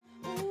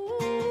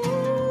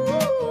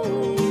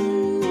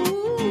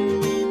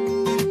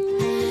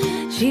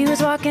She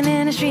was walking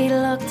in the street,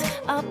 looked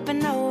up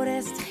and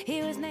noticed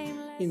he was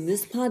nameless. In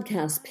this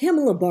podcast,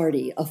 Pamela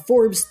Barty, a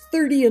Forbes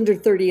 30 Under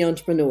 30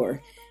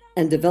 entrepreneur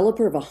and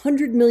developer of a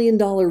 $100 million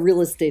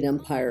real estate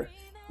empire,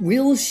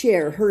 will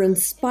share her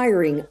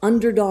inspiring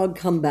underdog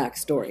comeback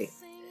story.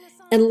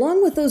 And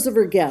along with those of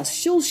her guests,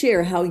 she'll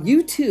share how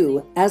you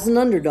too, as an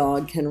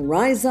underdog, can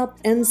rise up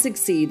and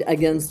succeed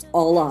against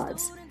all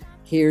odds.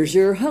 Here's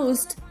your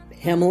host,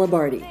 Pamela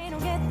Barty.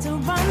 This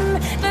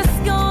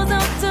goes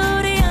up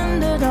to the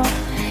underdog.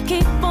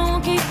 Keep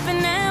on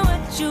keeping at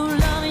what you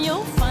love, and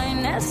you'll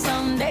find that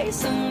someday,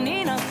 soon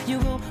enough, you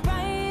will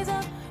rise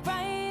up,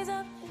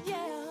 yeah.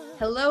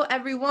 Hello,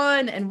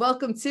 everyone, and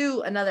welcome to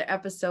another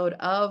episode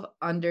of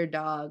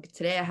Underdog.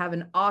 Today, I have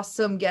an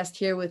awesome guest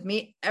here with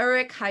me.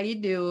 Eric, how you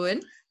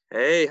doing?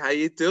 Hey, how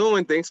you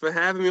doing? Thanks for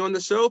having me on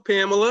the show,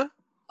 Pamela.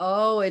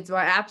 Oh, it's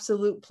my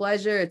absolute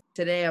pleasure.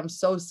 Today, I'm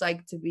so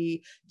psyched to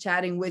be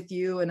chatting with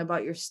you and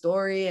about your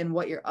story and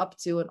what you're up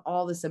to and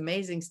all this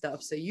amazing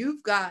stuff. So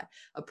you've got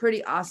a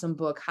pretty awesome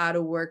book, How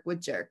to Work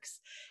with Jerks.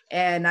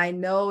 And I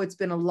know it's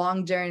been a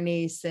long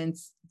journey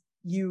since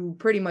you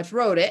pretty much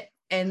wrote it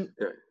and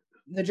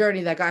the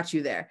journey that got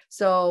you there.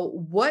 So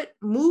what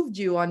moved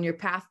you on your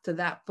path to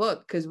that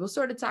book? Because we'll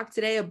sort of talk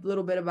today a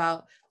little bit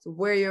about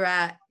where you're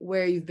at,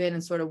 where you've been,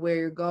 and sort of where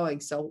you're going.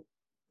 So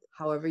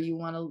however you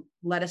want to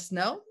let us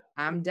know,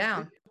 I'm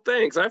down.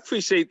 Thanks.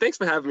 Thanks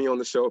for having me on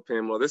the show,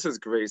 Pamela. This is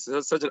great.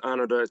 It's such an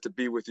honor to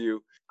be with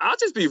you. I'll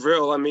just be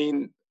real. I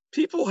mean,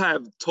 people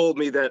have told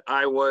me that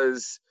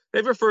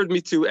they've referred me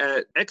to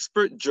as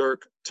expert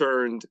jerk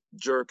turned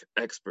jerk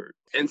expert.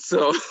 And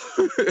so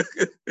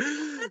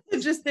That's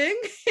interesting.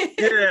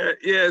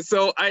 Yeah.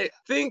 So I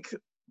think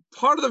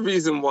part of the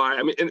reason why,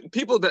 and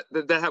people that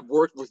have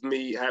worked with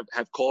me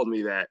have called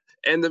me that.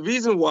 And the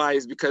reason why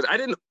is because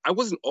I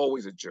wasn't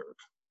always a jerk,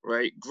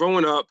 right?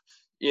 Growing up,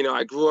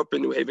 I grew up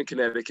in New Haven,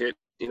 Connecticut,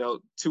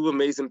 two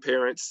amazing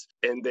parents,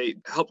 and they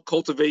helped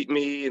cultivate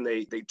me, and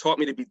they taught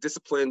me to be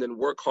disciplined and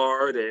work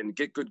hard and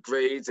get good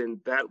grades, and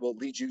that will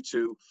lead you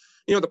to,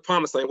 the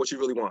promised land, what you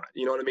really want.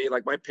 You know what I mean?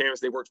 Like my parents,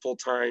 they worked full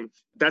time.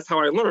 That's how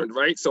I learned,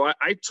 right? So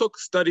I took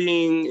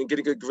studying and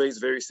getting good grades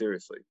very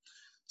seriously.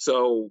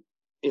 So,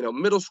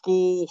 middle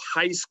school,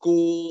 high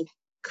school,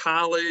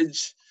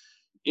 college,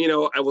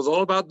 I was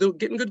all about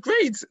getting good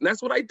grades, and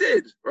that's what I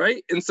did,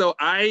 right? And so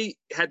I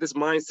had this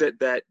mindset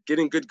that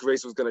getting good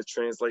grades was going to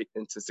translate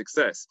into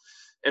success.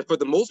 And for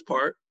the most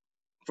part,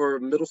 for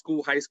middle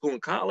school, high school,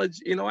 and college,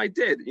 I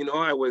did.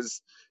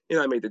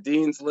 I made the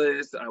dean's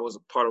list. I was a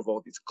part of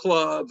all these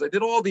clubs. I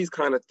did all these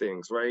kind of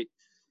things, right?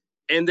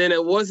 And then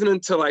it wasn't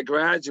until I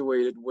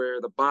graduated where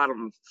the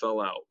bottom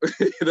fell out.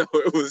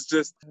 It was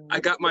just,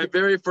 I got my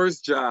very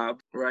first job,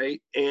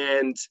 right?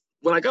 And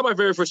when I got my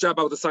very first job,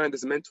 I was assigned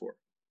this mentor.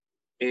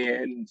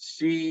 And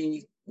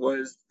she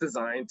was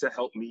designed to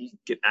help me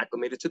get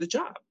acclimated to the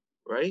job,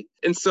 right?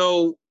 And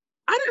so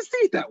I didn't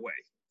see it that way.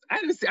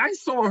 I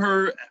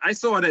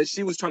saw that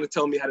she was trying to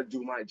tell me how to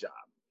do my job.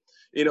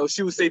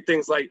 She would say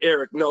things like,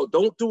 Eric, no,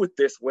 don't do it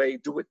this way,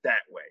 do it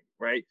that way,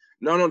 right?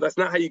 No, that's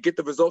not how you get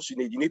the results you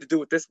need. You need to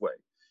do it this way.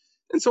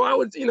 And so I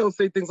would,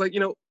 say things like,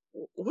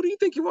 what do you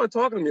think you want to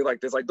talk to me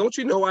like this? Like, don't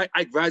you know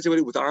I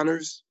graduated with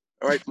honors,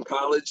 all right, from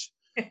college?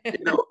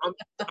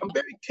 I'm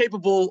very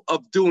capable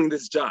of doing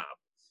this job.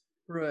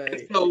 Right.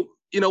 And so,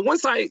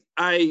 once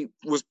I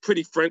was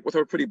pretty frank with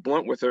her, pretty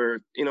blunt with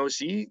her,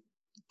 she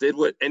did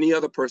what any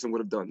other person would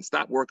have done.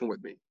 Stop working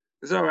with me.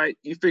 It's all right.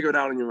 You figure it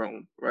out on your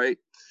own, right?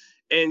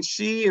 And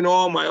she and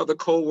all my other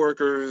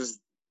coworkers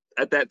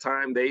at that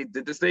time, they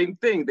did the same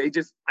thing. They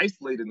just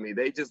isolated me.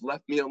 They just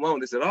left me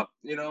alone. They said,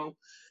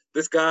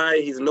 this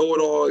guy, he's a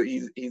know-it-all.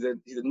 He's a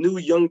new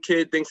young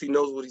kid, thinks he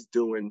knows what he's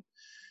doing.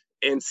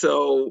 And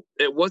so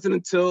it wasn't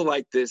until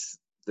like this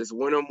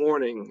winter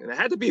morning, and it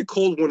had to be a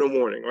cold winter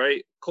morning,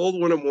 right?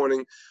 Cold winter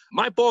morning.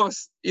 My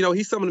boss,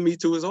 he summoned me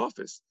to his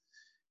office.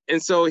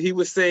 And so he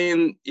was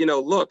saying,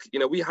 look,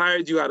 we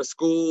hired you out of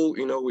school.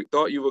 We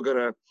thought you were going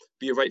to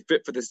be a right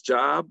fit for this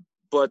job.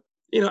 But,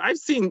 I've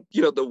seen,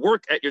 the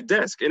work at your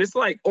desk, and it's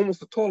like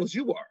almost as tall as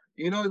you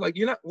are. Like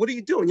what are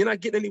you doing? You're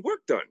not getting any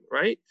work done,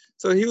 right?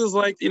 So he was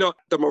like,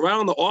 the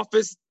morale in the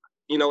office,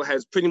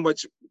 has pretty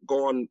much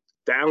gone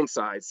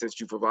downside since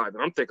you've arrived.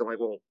 And I'm thinking like,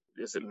 well,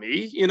 is it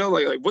me?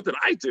 Like what did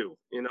I do?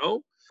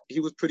 He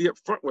was pretty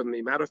upfront with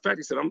me. Matter of fact,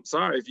 he said, I'm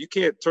sorry, if you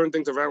can't turn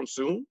things around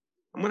soon,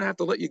 I'm going to have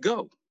to let you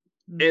go.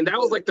 Mm-hmm. And that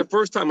was like the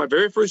first time, my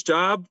very first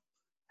job,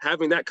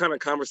 having that kind of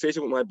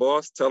conversation with my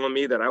boss, telling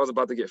me that I was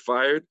about to get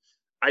fired.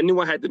 I knew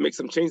I had to make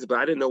some changes, but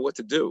I didn't know what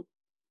to do.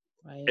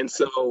 Right. And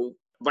so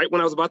right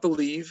when I was about to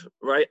leave,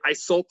 right, I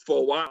sulked for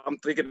a while. I'm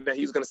thinking that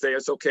he was going to say,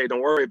 it's okay,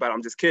 don't worry about it,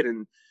 I'm just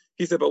kidding.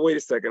 He said, but wait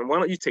a second, why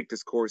don't you take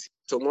this course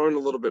to learn a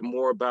little bit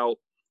more about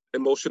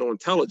emotional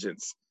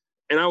intelligence?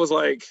 And I was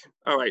like,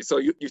 all right, so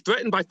you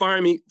threatened by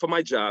firing me for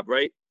my job,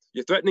 right?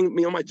 You're threatening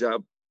me on my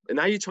job. And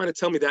now you're trying to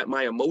tell me that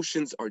my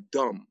emotions are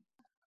dumb.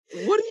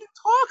 What are you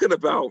talking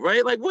about,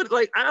 right? Like, what?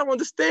 Like, I don't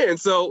understand.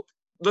 So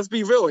let's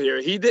be real here.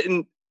 He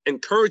didn't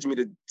encourage me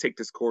to take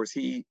this course.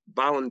 He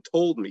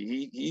voluntold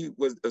me. He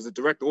was as a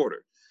direct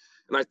order.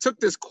 And I took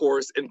this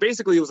course, and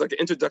basically it was like an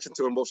introduction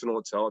to emotional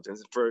intelligence.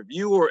 And for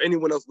you or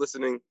anyone else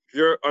listening, if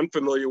you're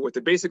unfamiliar with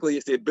it, basically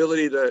it's the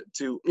ability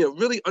to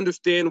really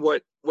understand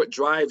what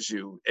drives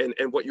you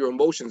and what your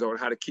emotions are and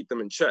how to keep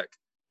them in check.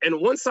 And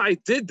once I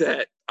did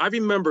that, I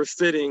remember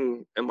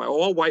sitting in my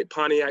all-white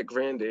Pontiac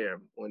Grand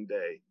Am one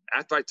day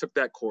after I took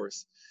that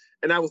course,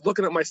 and I was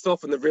looking at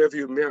myself in the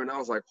rearview mirror, and I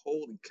was like,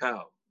 holy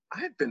cow,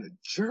 I have been a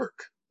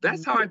jerk.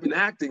 That's how I've been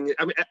acting.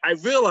 I mean, I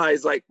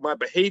realized like my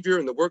behavior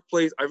in the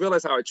workplace. I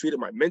realized how I treated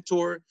my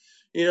mentor,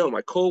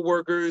 my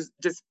coworkers,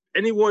 just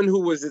anyone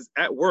who was just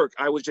at work.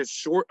 I was just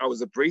short. I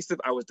was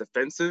abrasive. I was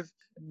defensive.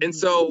 And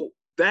so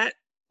that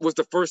was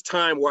the first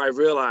time where I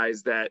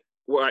realized that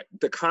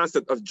the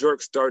concept of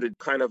jerk started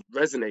kind of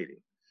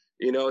resonating.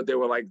 There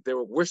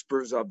were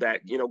whispers of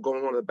that,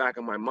 going on in the back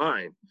of my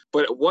mind.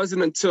 But it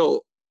wasn't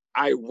until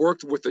I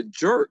worked with a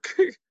jerk,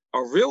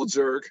 a real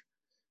jerk,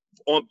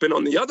 been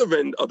on the other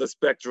end of the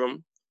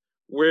spectrum,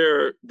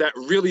 where that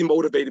really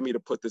motivated me to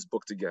put this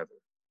book together.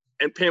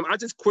 And Pam, I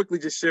just quickly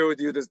share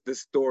with you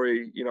this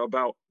story,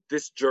 about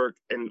this jerk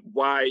and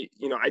why,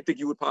 I think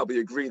you would probably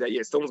agree that,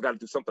 yeah, someone's got to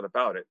do something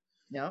about it.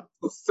 Yeah.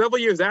 So several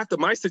years after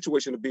my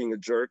situation of being a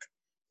jerk,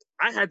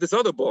 I had this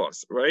other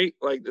boss, right?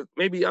 Like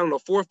maybe,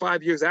 4 or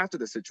 5 years after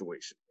the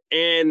situation.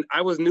 And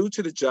I was new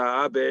to the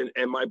job, and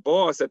my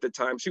boss at the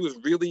time, she was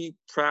really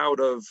proud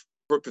of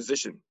her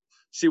position.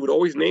 She would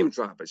always name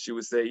drop it. She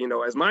would say,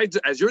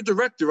 as your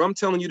director, I'm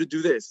telling you to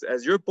do this.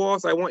 As your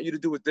boss, I want you to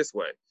do it this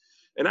way.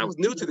 And I was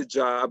new to the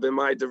job, and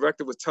my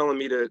director was telling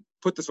me to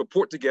put this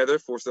report together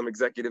for some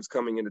executives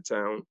coming into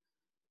town.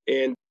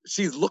 And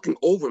she's looking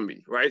over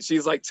me, right?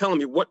 She's like telling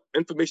me what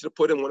information to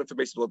put in, what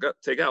information to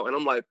take out. And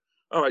I'm like,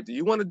 all right, do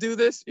you want to do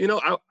this?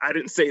 I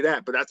didn't say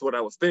that, but that's what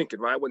I was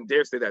thinking, right? I wouldn't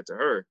dare say that to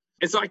her.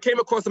 And so I came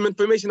across some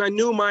information I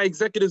knew my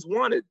executives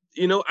wanted.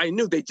 I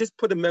knew they just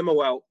put a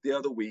memo out the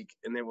other week,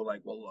 and they were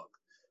like, well, look,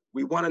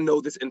 we want to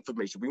know this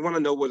information. We want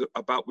to know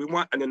we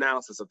want an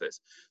analysis of this.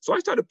 So I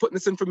started putting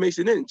this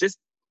information in, just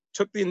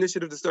took the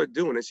initiative to start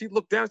doing it. She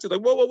looked down, she's like,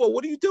 whoa,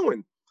 what are you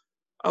doing?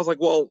 I was like,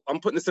 well, I'm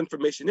putting this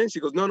information in. She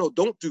goes, no,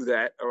 don't do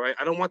that. All right.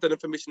 I don't want that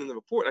information in the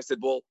report. And I said,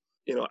 well,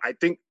 I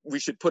think we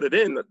should put it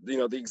in.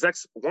 The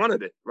execs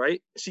wanted it,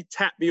 right? She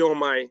tapped me on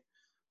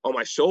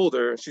my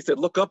shoulder. She said,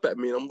 look up at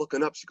me. And I'm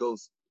looking up. She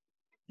goes,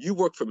 you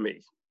work for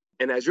me.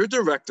 And as your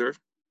director,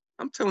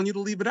 I'm telling you to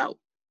leave it out.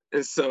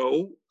 And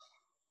so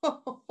I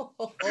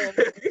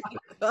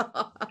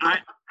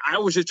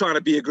was just trying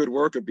to be a good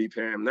worker,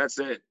 Pam. That's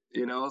it.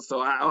 So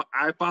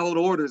I followed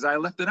orders. I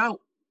left it out.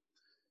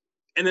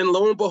 And then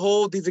lo and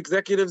behold, these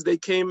executives, they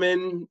came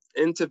in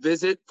to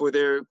visit for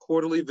their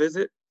quarterly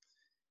visit.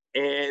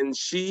 And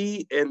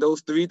she and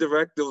those three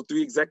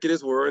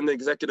executives were in the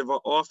executive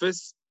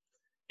office,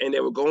 and they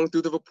were going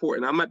through the report.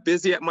 And I'm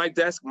busy at my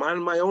desk,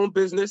 minding my own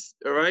business,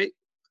 all right?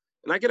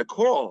 And I get a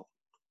call,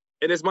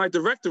 and it's my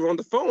director on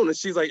the phone, and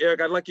she's like,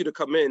 Eric, I'd like you to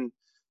come in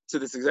to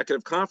this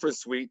executive conference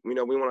suite. We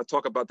want to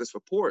talk about this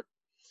report.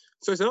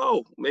 So I said,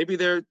 oh, maybe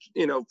they're,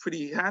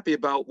 pretty happy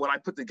about what I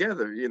put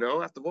together.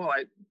 After all,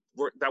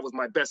 that was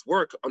my best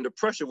work under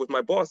pressure with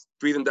my boss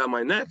breathing down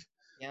my neck.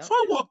 Yep. So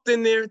I walked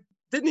in there,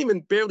 didn't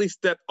even barely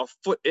step a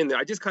foot in there.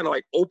 I just kind of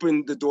like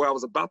opened the door. I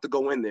was about to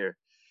go in there.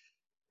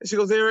 And she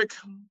goes, Eric,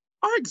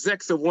 our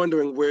execs are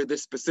wondering where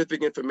this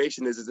specific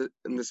information is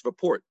in this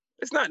report.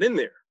 It's not in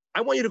there.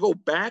 I want you to go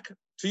back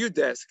to your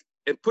desk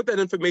and put that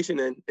information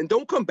in, and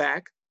don't come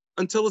back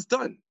until it's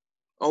done.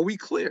 Are we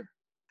clear?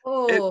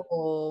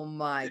 Oh,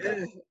 my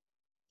God.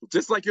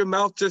 Just like your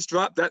mouth just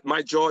dropped, that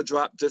my jaw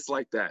dropped just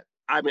like that.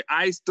 I mean,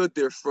 I stood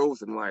there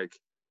frozen like,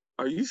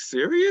 are you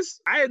serious?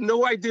 I had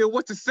no idea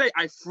what to say.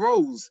 I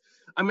froze.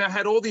 I mean, I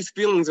had all these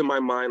feelings in my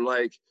mind,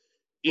 like,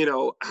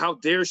 how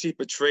dare she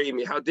betray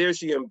me? How dare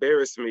she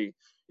embarrass me?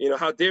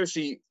 How dare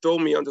she throw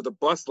me under the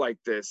bus like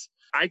this?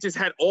 I just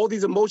had all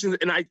these emotions,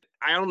 and I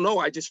don't know,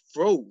 I just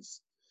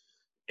froze.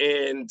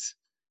 And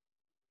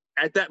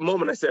at that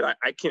moment, I said,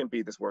 I can't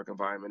be this work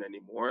environment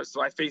anymore.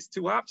 So I faced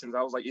two options.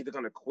 I was like, either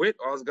going to quit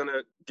or I was going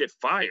to get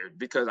fired,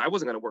 because I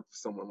wasn't going to work for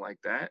someone like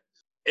that.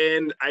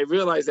 And I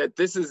realized that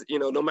this is,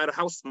 no matter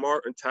how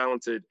smart and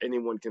talented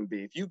anyone can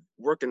be, if you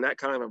work in that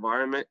kind of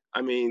environment,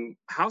 I mean,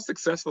 how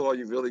successful are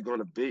you really going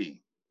to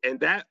be? And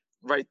that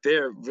right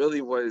there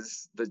really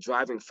was the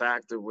driving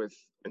factor with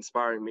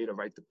inspiring me to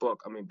write the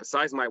book. I mean,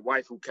 besides my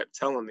wife, who kept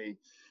telling me,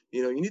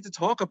 you need to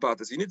talk about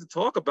this. You need to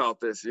talk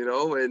about this,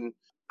 and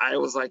I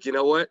was like, you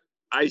know what?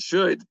 I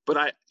should.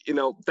 But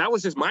that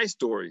was just my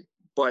story.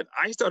 But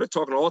I started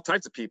talking to all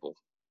types of people,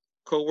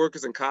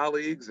 coworkers and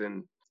colleagues,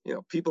 and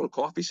people in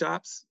coffee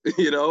shops,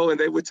 and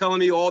they were telling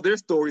me all their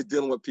stories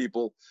dealing with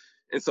people.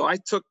 And so I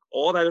took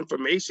all that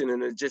information,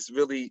 and it just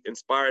really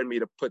inspired me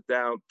to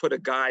put a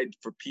guide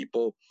for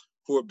people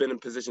who have been in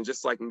positions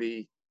just like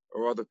me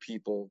or other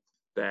people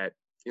that,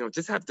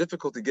 just have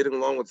difficulty getting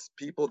along with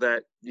people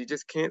that you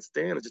just can't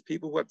stand, or just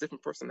people who have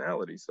different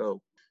personalities.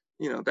 So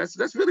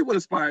That's really what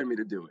inspired me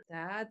to do it.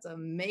 That's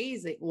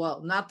amazing.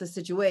 Well, not the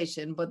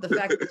situation, but the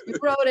fact that you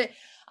wrote it,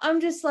 I'm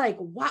just like,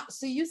 wow.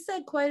 So you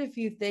said quite a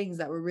few things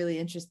that were really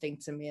interesting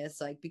to me. It's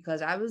like,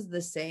 because I was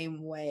the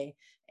same way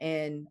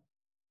in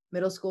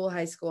middle school,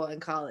 high school,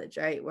 and college,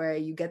 right? Where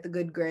you get the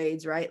good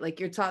grades, right? Like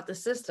you're taught the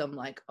system,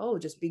 like, oh,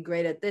 just be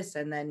great at this.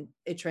 And then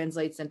it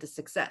translates into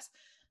success,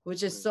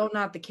 which is so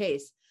not the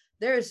case.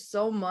 There is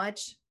so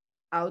much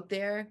out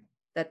there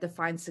that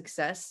defines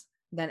success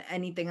than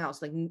anything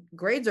else. Like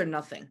grades are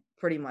nothing,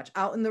 pretty much.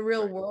 Out in the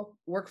real world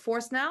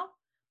workforce now,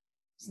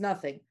 it's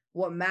nothing.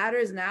 What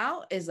matters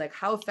now is like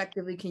how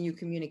effectively can you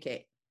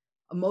communicate?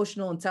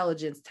 Emotional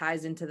intelligence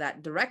ties into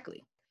that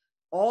directly.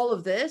 All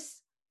of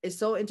this is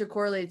so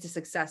intercorrelated to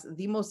success.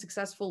 The most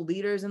successful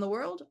leaders in the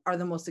world are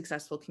the most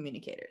successful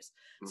communicators.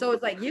 So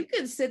it's like you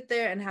can sit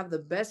there and have the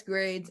best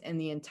grades in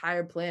the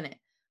entire planet.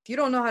 If you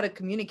don't know how to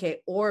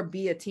communicate or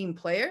be a team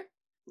player,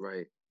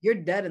 right, you're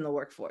dead in the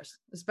workforce,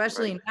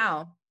 especially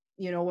now,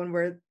 when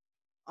we're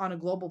on a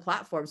global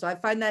platform. So I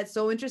find that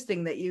so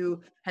interesting that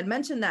you had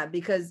mentioned that,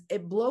 because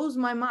it blows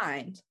my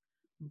mind.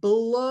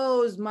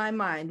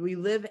 We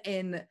live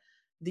in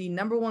the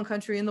number one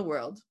country in the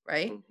world,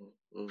 right?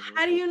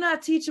 How do you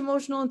not teach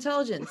emotional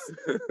intelligence?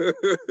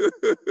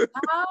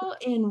 How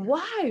and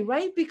why,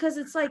 right? Because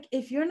it's like,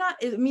 if you're not,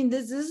 I mean,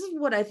 this is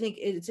what I think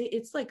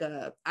it's like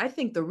I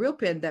think the real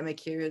pandemic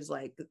here is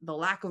like the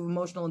lack of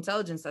emotional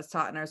intelligence that's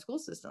taught in our school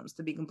systems,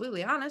 to be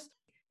completely honest.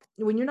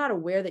 When you're not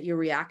aware that you're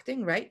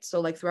reacting, right? So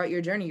like throughout your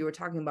journey, you were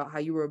talking about how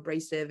you were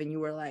abrasive and you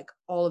were like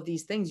all of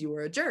these things, you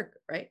were a jerk,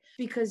 right?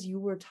 Because you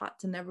were taught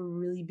to never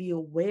really be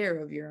aware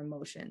of your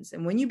emotions.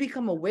 And when you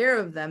become aware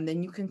of them,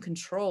 then you can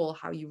control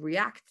how you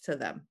react to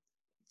them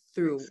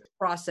through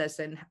process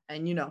and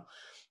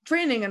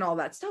training and all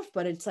that stuff.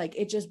 But it's like,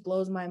 it just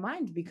blows my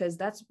mind, because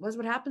that's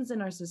what happens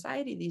in our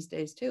society these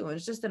days too. And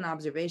it's just an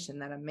observation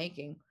that I'm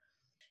making.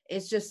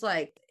 It's just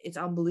like, it's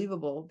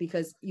unbelievable,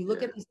 because you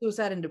look at the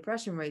suicide and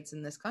depression rates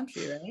in this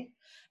country, right?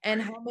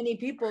 And how many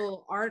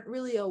people aren't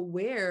really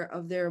aware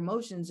of their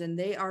emotions, and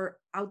they are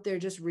out there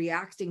just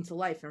reacting to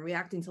life, and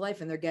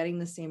they're getting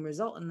the same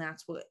result. And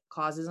that's what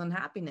causes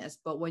unhappiness.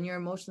 But when you're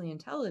emotionally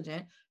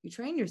intelligent, you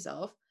train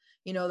yourself,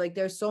 like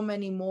there's so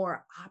many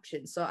more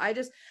options. So I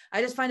just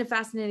find it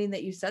fascinating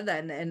that you said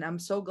that. And I'm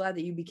so glad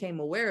that you became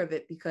aware of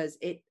it, because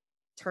it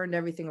turned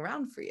everything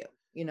around for you,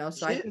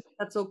 so I think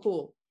that's so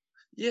cool.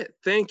 Yeah,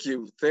 thank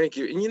you. And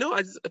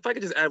if I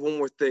could just add one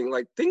more thing,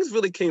 like things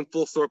really came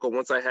full circle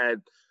once I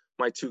had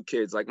my two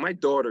kids. Like my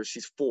daughter,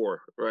 she's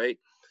 4, right?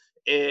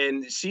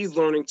 And she's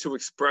learning to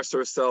express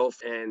herself,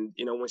 and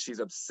when she's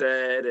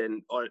upset,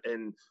 and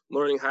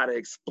learning how to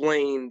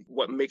explain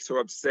what makes her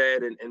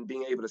upset, and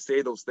being able to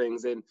say those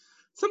things. And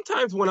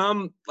sometimes when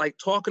I'm like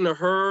talking to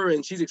her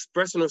and she's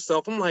expressing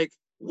herself, I'm like,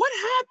 what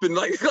happened?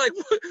 Like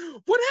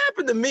what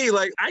happened to me?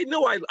 Like I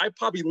know I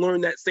probably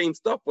learned that same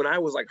stuff when I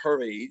was like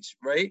her age,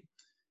 right?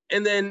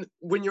 And then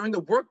when you're in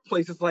the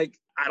workplace, it's like,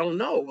 I don't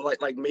know,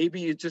 like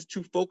maybe you're just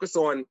too focused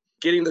on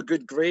getting the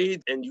good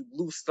grade, and you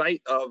lose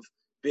sight of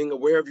being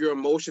aware of your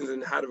emotions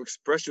and how to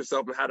express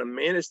yourself and how to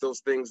manage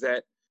those things.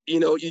 That,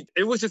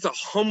 it was just a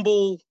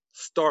humble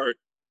start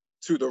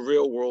to the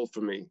real world for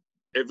me.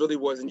 It really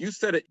was. And you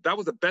said it, that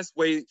was the best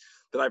way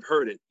that I've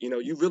heard it.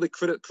 You really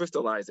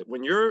crystallize it.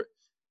 When you're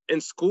in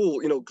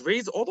school,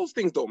 grades, all those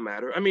things don't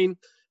matter. I mean,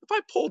 if I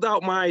pulled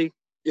out my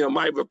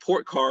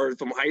report card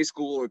from high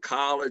school or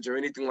college or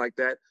anything like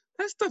that,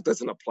 that stuff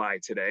doesn't apply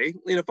today.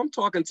 If I'm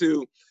talking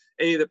to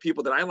any of the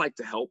people that I like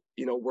to help,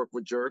 work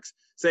with jerks,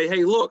 say,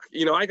 hey, look,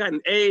 I got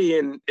an A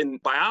in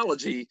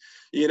biology,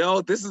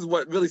 this is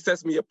what really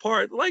sets me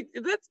apart. Like,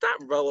 that's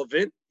not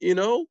relevant,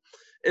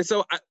 And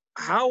so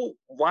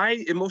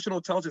why emotional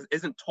intelligence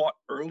isn't taught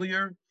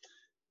earlier,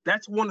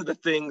 that's one of the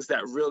things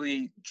that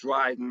really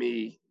drive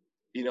me,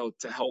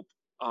 to help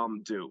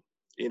do.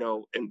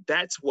 And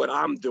that's what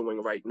I'm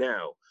doing right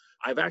now.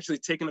 I've actually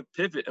taken a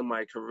pivot in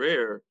my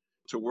career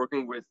to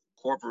working with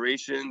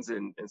corporations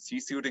and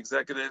C-suite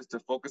executives, to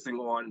focusing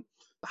on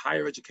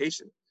higher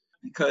education,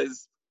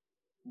 because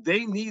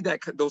they need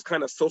those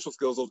kind of social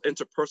skills, those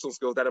interpersonal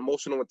skills, that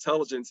emotional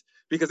intelligence,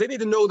 because they need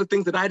to know the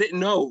things that I didn't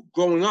know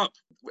growing up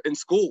in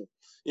school.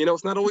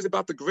 It's not always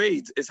about the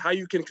grades. It's how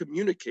you can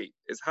communicate.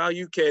 It's how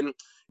you can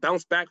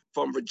bounce back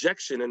from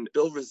rejection and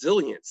build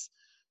resilience.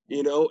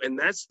 And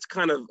that's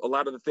kind of a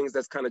lot of the things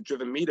that's kind of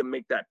driven me to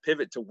make that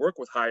pivot to work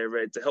with higher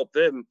ed, to help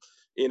them,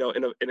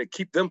 and to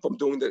keep them from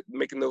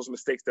making those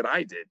mistakes that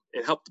I did,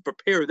 and help to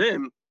prepare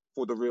them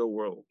for the real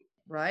world.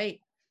 Right.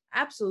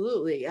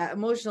 Absolutely.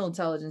 Emotional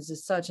intelligence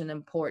is such an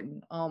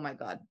important, oh my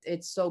God,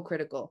 it's so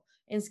critical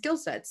in skill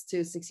sets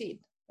to succeed.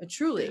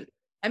 Truly.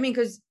 I mean,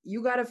 because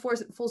you got to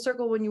force it full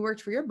circle when you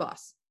worked for your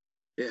boss.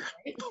 Yeah.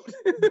 Right?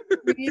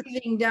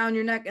 Breathing down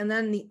your neck, and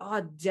then the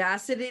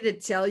audacity to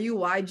tell you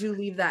why'd you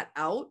leave that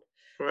out.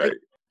 Right. Like,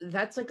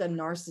 that's like a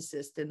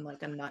narcissist in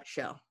like a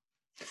nutshell.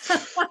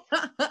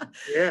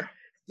 Yeah.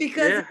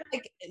 Because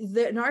like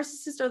the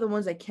narcissists are the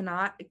ones that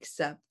cannot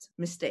accept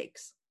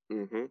mistakes.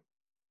 Mm-hmm.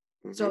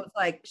 So it's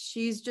like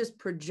she's just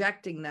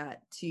projecting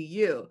that to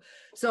you.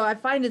 So I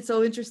find it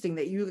so interesting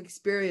that you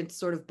experienced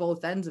sort of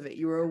both ends of it.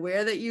 You were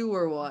aware that you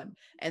were one,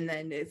 and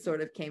then it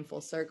sort of came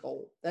full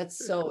circle.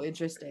 That's so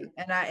interesting.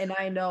 And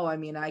I know, I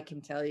mean, I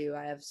can tell you,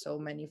 I have so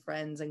many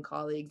friends and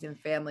colleagues and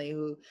family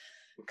who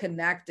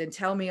connect and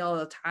tell me all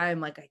the time,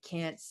 like, I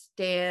can't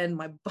stand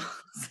my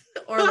boss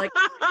or like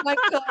my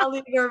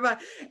colleague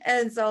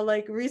and so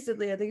like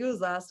recently, I think it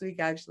was last week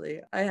actually,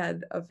 I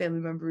had a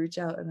family member reach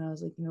out and I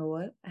was like, you know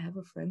what, I have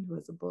a friend who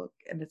has a book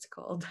and it's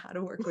called How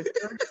to Work with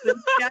Jerks.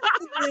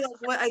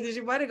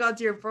 She might have gone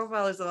to your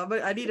profile or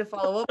something. I need to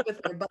follow up with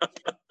her,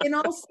 but in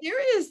all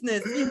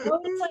seriousness, it's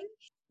like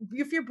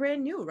if you're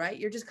brand new, right,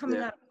 you're just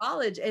coming out of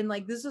college and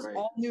like this is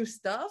all new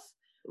stuff,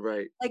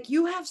 right? Like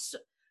you have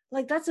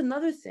like that's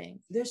another thing.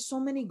 There's so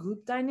many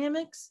group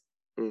dynamics,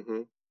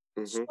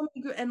 so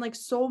many, and like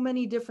so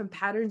many different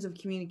patterns of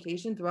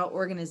communication throughout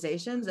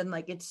organizations, and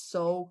like it's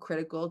so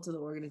critical to the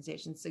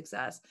organization's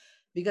success.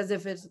 Because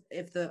if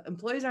the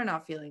employees are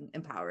not feeling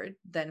empowered,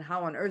 then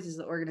how on earth is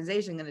the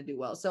organization going to do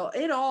well? So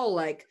it all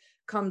like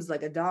comes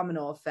like a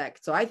domino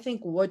effect. So I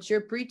think what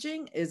you're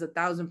preaching is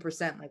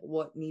 1,000% like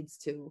what needs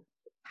to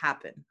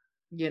happen.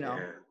 You know.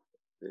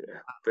 Yeah,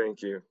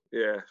 thank you.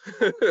 Yeah.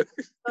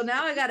 So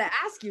now I got to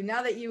ask you,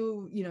 now that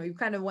you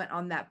kind of went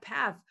on that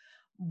path,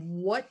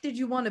 what did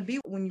you want to be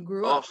when you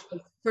grew up?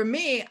 For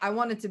me, I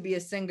wanted to be a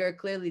singer.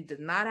 Clearly did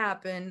not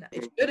happen.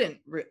 It shouldn't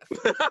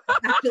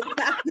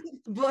happen,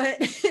 but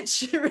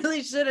it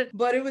really shouldn't.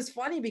 But it was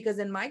funny because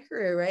in my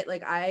career, right,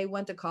 like I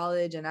went to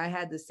college and I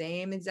had the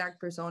same exact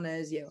persona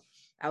as you.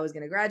 I was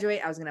going to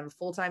graduate. I was going to have a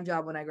full-time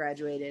job when I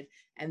graduated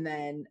and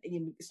then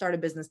start a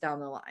business down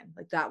the line.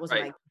 Like that was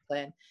my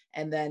plan.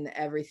 And then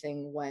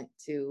everything went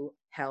to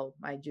hell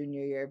my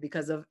junior year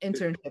because of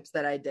internships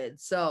that I did.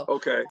 So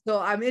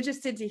I'm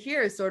interested to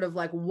hear sort of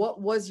like,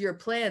 what was your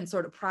plan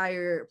sort of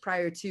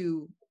prior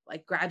to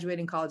like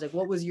graduating college? Like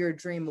what was your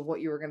dream of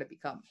what you were going to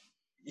become?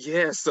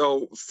 Yeah.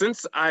 So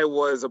since I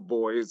was a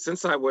boy,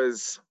 since I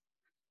was,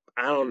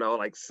 I don't know,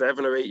 like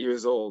 7 or 8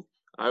 years old,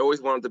 I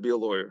always wanted to be a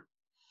lawyer.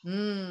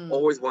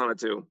 Always wanted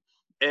to.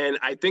 And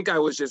I think I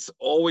was just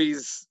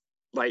always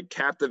like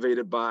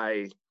captivated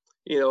by,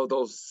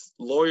 those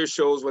lawyer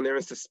shows when they're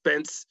in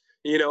suspense,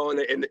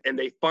 and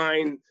they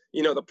find,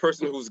 the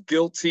person who's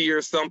guilty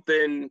or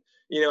something,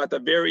 at the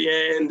very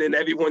end, and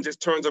everyone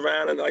just turns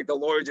around and like the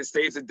lawyer just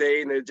saves the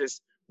day and they're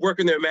just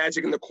working their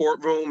magic in the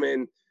courtroom.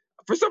 And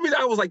for some reason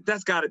I was like,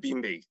 that's gotta be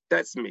me.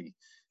 That's me.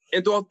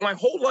 And throughout my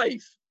whole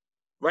life,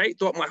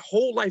 throughout my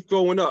whole life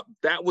growing up,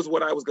 that was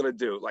what I was gonna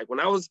do. Like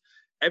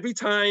every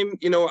time,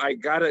 I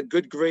got a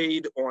good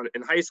grade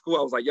in high school,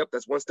 I was like, yep,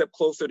 that's one step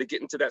closer to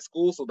getting to that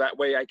school. So that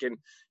way I can,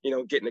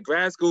 get into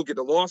grad school, get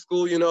to law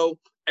school,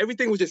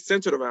 everything was just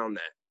centered around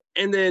that.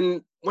 And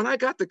then when I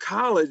got to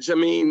college, I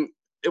mean,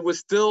 that was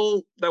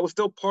still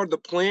part of the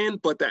plan,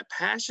 but that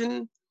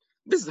passion,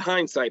 this is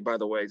hindsight, by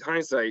the way,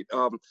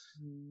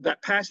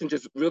 that passion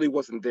just really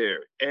wasn't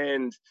there.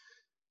 And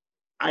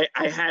I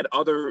had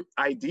other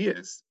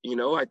ideas,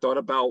 I thought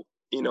about,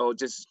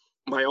 just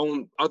my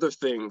own other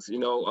things,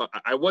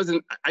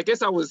 I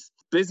guess I was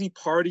busy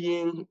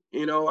partying,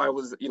 I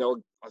was,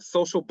 a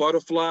social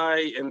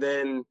butterfly. And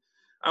then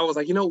I was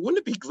like, wouldn't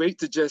it be great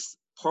to just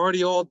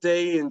party all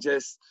day and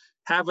just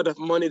have enough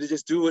money to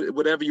just do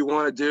whatever you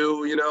want to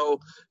do, And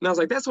I was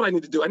like, that's what I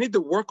need to do. I need to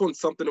work on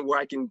something where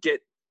I can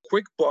get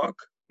quick buck,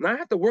 not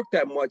have to work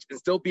that much and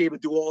still be able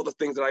to do all the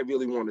things that I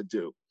really want to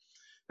do.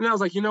 And I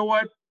was like, you know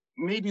what?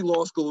 Maybe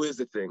law school is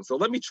the thing. So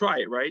let me try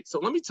it, right? So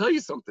let me tell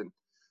you something.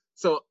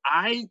 So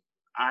I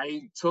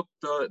took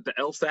the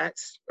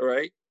LSATs,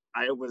 right?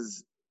 I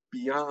was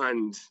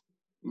beyond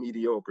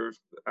mediocre.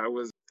 I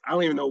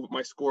don't even know what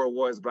my score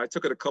was, but I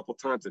took it a couple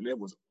times and it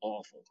was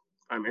awful.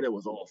 I mean, it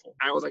was awful.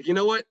 I was like, you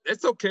know what?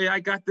 It's okay. I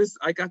got this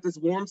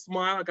warm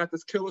smile. I got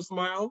this killer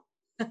smile.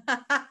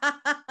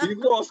 These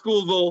law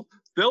schools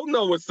they'll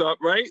know what's up,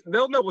 right?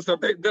 They'll know what's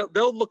up.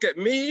 They'll look at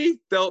me.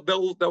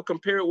 They'll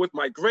compare it with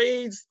my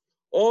grades.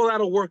 All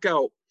that'll work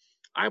out.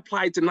 I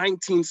applied to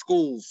 19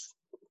 schools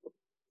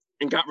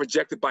and got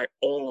rejected by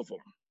all of them.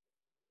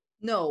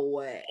 No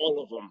way.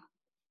 All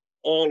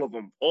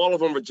of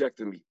them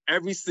rejected me.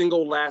 Every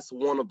single last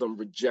one of them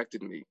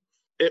rejected me.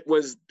 It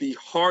was the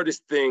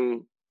hardest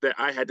thing that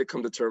I had to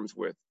come to terms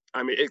with.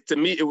 I mean, to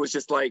me, it was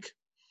just like,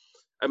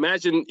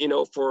 imagine,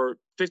 for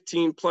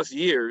 15 plus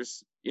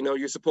years,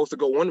 you're supposed to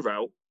go one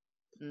route,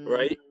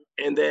 right?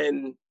 And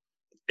then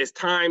it's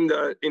time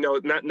to,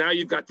 now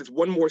you've got this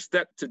one more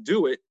step to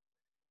do it,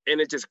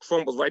 and it just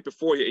crumbles right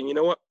before you. And you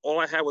know what? All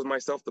I had was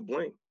myself to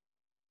blame.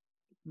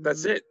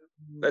 That's it.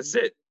 That's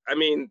it. I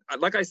mean,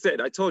 like I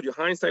said, I told you,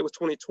 hindsight was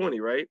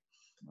 20/20, right?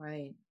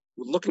 Right.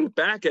 Looking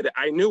back at it,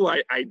 I knew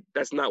I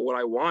that's not what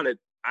I wanted.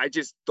 I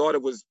just thought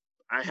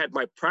I had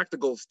my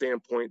practical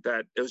standpoint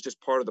that it was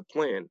just part of the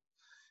plan.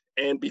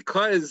 And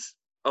because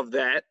of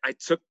that, I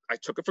took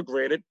it for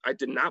granted. I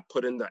did not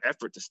put in the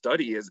effort to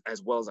study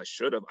as well as I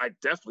should have. I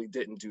definitely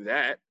didn't do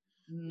that.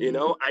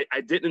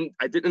 I didn't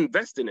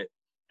invest in it.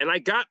 and I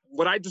got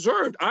what I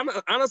deserved.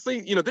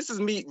 Honestly, this is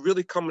me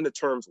really coming to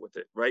terms with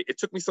it, right? It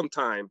took me some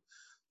time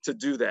to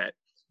do that.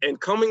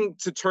 And coming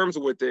to terms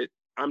with it,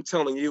 I'm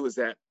telling you, is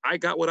that I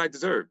got what I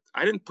deserved.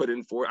 I didn't put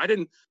in for it. I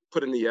didn't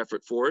put in the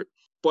effort for it.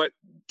 But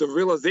the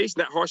realization,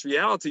 that harsh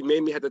reality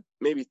made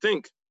me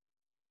think,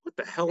 what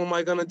the hell am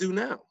I going to do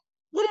now?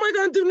 What am I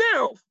going to do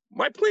now?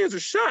 My plans are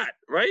shot,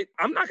 right?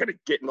 I'm not going to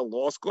get into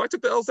law school. I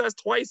took the LSAT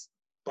twice,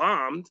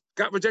 bombed,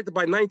 got rejected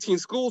by 19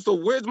 schools. So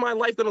where's my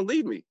life going to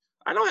lead me?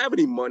 I don't have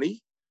any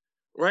money,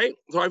 right?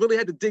 So I really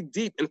had to dig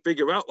deep and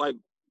figure out like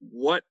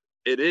what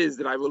it is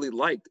that I really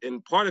liked.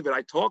 And part of it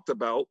I talked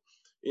about,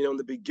 in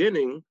the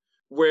beginning,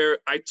 where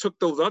I took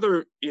those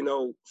other,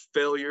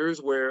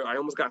 failures where I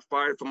almost got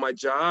fired from my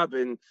job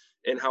and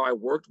how I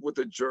worked with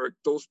a jerk.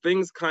 Those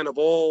things kind of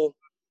all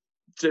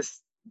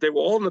they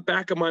were all in the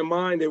back of my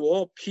mind. They were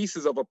all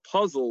pieces of a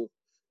puzzle.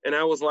 And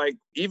I was like,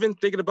 even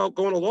thinking about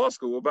going to law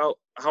school, about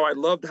how I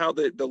loved how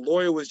the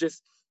lawyer was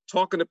just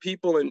talking to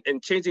people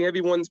and changing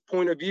everyone's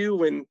point of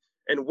view and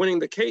winning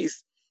the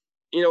case.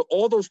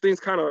 All those things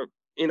kind of,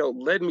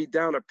 led me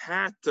down a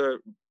path to,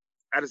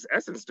 at its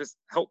essence, just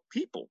help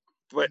people.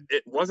 But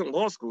it wasn't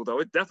law school, though.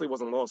 It definitely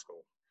wasn't law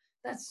school.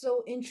 That's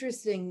so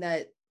interesting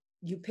that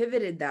you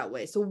pivoted that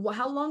way. So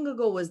how long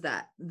ago was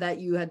that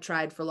you had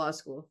tried for law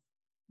school?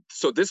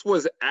 So this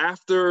was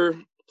after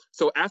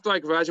I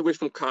graduated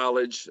from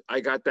college. I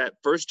got that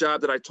first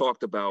job that I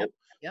talked about,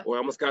 where I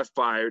almost got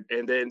fired.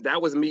 And then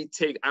that was me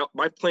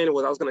my plan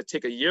was I was going to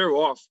take a year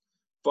off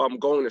from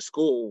going to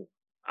school.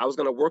 I was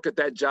going to work at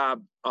that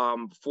job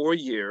for a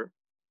year.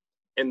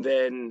 And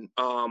then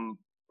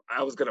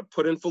I was going to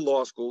put in for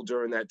law school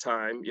during that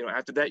time,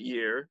 after that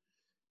year.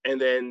 And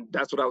then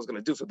that's what I was going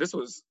to do. So this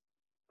was,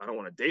 I don't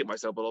want to date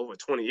myself, but over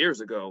 20 years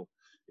ago.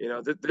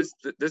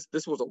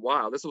 This was a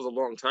while. This was a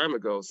long time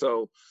ago.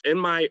 So in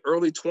my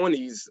early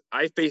 20s,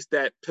 I faced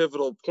that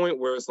pivotal point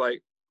where it's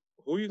like,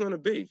 who are you going to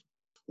be?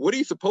 What are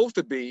you supposed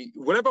to be?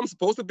 Whatever I'm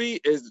supposed to be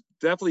is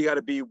definitely got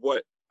to be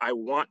what I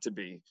want to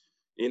be,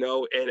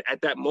 and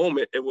at that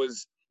moment, it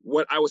was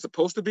what I was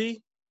supposed to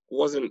be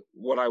wasn't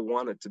what I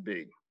wanted to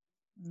be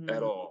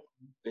at all.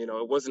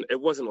 It wasn't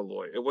a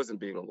lawyer. It wasn't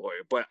being a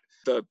lawyer. But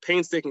the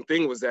painstaking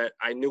thing was that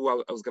I knew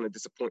I was going to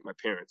disappoint my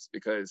parents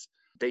because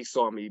they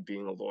saw me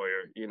being a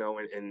lawyer,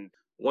 and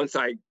once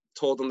I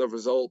told them the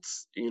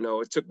results,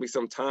 it took me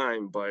some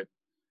time, but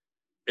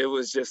it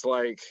was just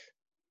like,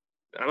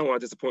 I don't want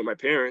to disappoint my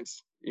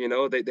parents.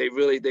 They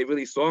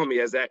really saw me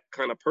as that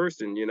kind of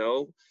person,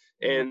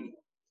 and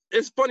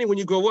it's funny when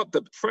you grow up,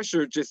 the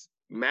pressure just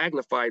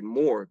magnified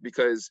more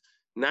because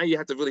now you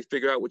have to really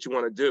figure out what you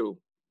want to do,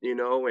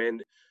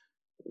 and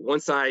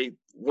once I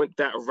went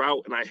that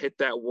route and I hit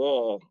that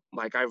wall,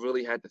 like I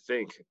really had to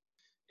think.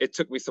 It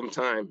took me some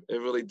time.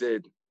 It really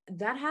did.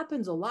 That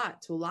happens a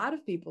lot to a lot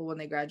of people when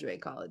they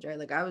graduate college, right?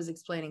 Like I was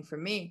explaining for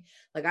me,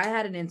 like I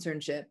had an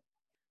internship.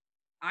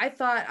 I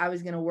thought I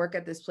was going to work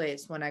at this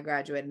place when I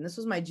graduated. And this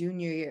was my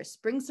junior year,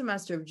 spring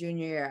semester of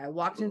junior year. I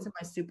walked into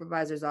my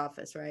supervisor's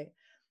office, right?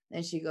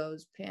 And she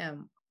goes,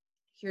 Pam,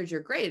 here's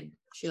your grade.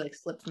 She like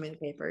slipped me the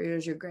paper.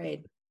 Here's your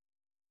grade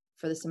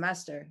for the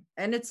semester.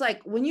 And it's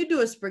like, when you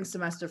do a spring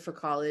semester for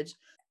college,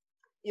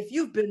 if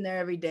you've been there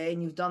every day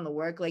and you've done the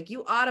work, like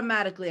you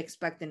automatically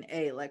expect an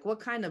A. Like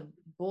what kind of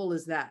bull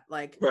is that?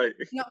 Like, right.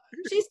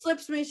 She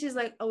slips me. She's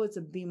like, oh, it's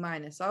a B-.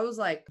 So I was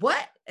like,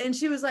 what? And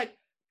she was like,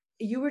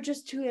 you were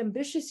just too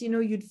ambitious.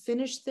 You'd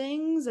finish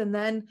things and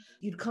then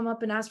you'd come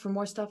up and ask for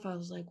more stuff. I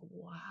was like,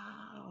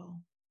 wow.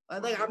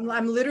 Like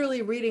I'm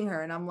literally reading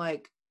her and I'm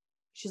like,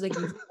 she's like,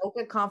 you spoke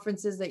at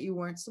conferences that you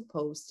weren't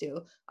supposed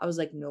to. I was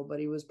like,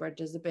 nobody was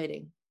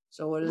participating.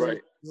 So what is it?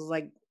 It was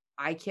like,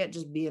 I can't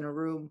just be in a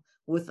room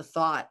with a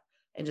thought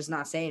and just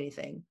not say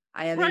anything.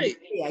 I have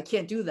ADHD. I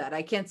can't do that.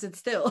 I can't sit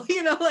still,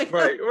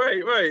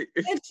 Right.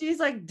 And she's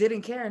like,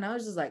 didn't care. And I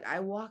was just like, I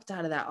walked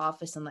out of that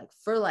office and like,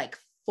 for like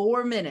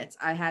 4 minutes,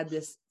 I had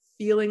this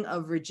feeling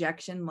of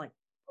rejection, like,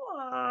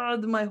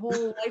 my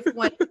whole life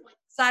went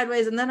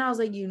sideways. And then I was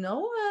like, you know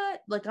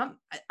what? Like, I'm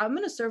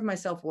going to serve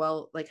myself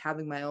well, like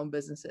having my own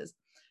businesses.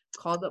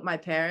 Called up my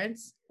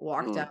parents,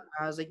 walked out.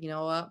 I was like, you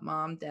know what,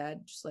 Mom,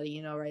 Dad, just letting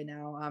you know right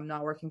now, I'm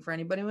not working for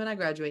anybody when I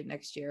graduate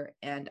next year.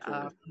 And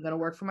I'm going to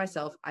work for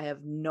myself. I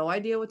have no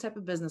idea what type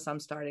of business I'm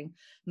starting,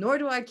 nor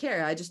do I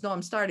care. I just know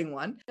I'm starting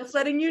one. Just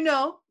letting you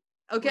know.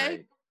 Okay.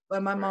 Right.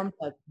 But my mom's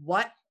like,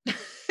 what?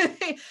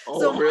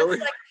 So really?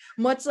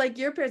 Much like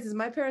your parents,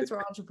 my parents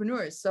were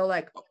entrepreneurs. So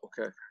like,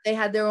 they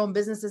had their own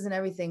businesses and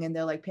everything. And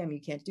they're like, Pam,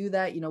 you can't do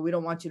that. We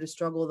don't want you to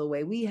struggle the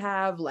way we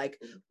have, like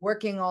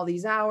working all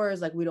these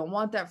hours. Like, we don't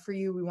want that for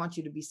you. We want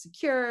you to be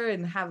secure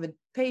and have a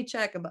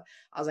paycheck. And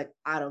I was like,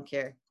 I don't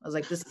care. I was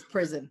like, this is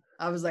prison.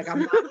 I was like, I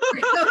was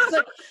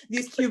like,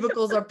 these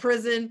cubicles are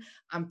prison.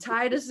 I'm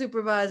tired of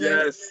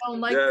supervisors. I don't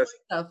like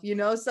stuff,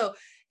 So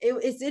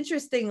it's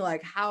interesting,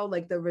 like how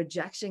like the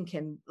rejection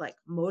can like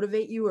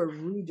motivate you or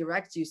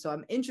redirect you. So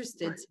I'm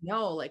interested to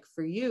know, like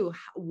for you,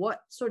 what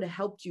sort of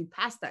helped you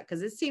past that?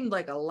 Because it seemed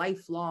like a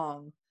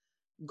lifelong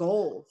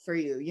goal for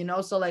you,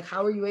 So like,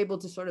 how are you able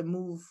to sort of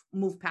move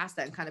past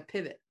that and kind of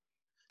pivot?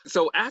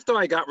 So after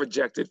I got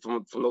rejected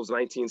from those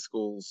 19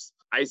 schools,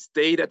 I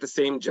stayed at the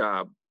same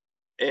job,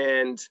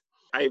 and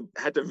I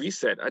had to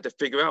reset. I had to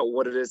figure out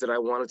what it is that I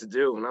wanted to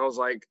do. And I was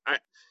like,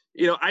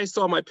 I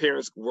saw my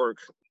parents work,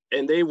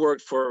 and they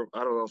worked for,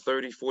 I don't know,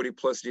 30, 40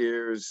 plus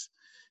years.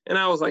 And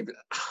I was like,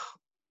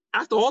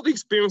 after all the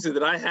experiences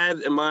that I had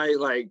in my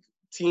like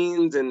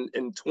teens and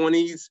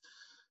 20s,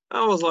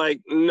 I was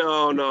like,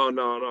 no,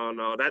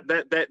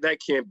 that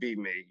can't be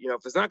me.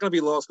 If it's not going to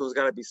be law school, it's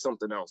got to be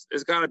something else.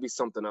 It's got to be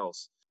something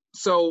else.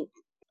 So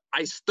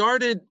I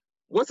started,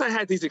 once I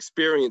had these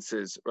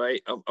experiences,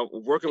 right, of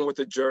working with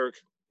a jerk,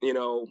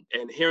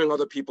 and hearing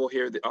other people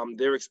hear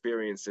their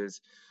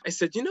experiences, I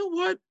said, you know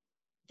what?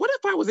 What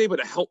if I was able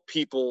to help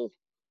people,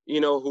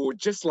 who were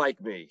just like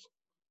me?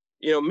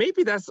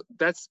 Maybe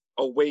that's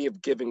a way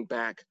of giving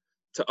back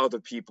to other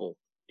people,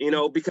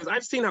 because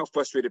I've seen how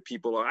frustrated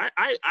people are.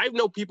 I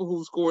know people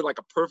who scored like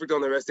a perfect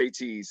on their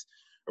SATs,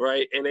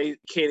 right? And they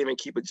can't even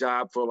keep a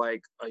job for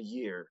like a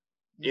year.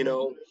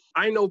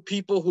 I know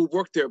people who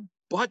work their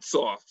butts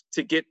off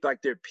to get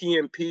like their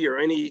PMP or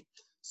any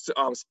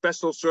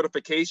special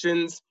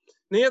certifications.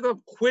 They end up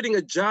quitting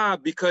a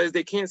job because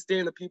they can't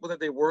stand the people that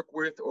they work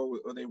with or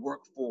they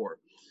work for.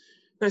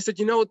 And I said,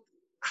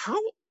 how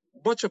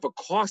much of a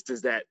cost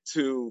is that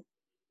to,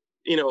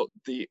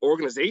 the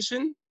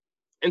organization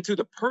and to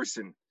the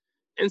person?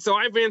 And so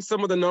I ran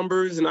some of the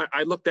numbers, and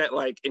I looked at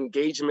like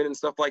engagement and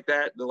stuff like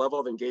that, the level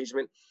of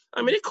engagement.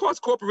 I mean, it costs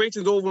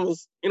corporations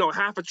almost,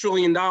 $500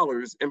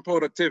 billion in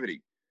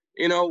productivity,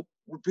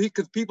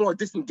 because people are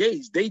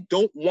disengaged. They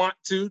don't want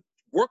to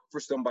work for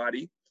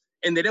somebody,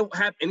 and they don't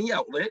have any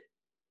outlet.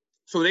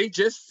 So they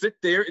just sit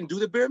there and do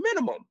the bare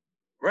minimum,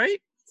 right?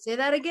 Say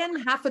that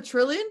again, $500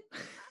 billion?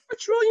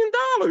 $500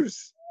 billion.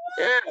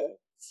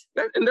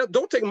 Yeah. And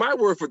don't take my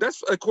word for it.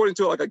 That's according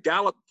to like a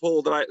Gallup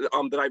poll that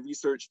I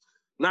researched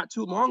not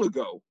too long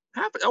ago.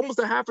 Almost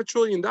 $500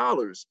 billion.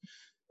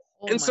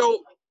 And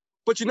so,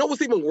 but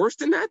what's even worse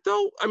than that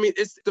though? I mean,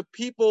 it's the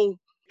people,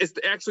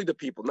 actually the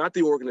people, not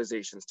the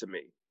organizations to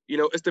me.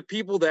 It's the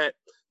people that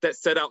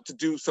set out to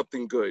do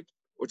something good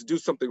or to do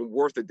something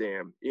worth a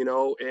damn,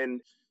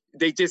 and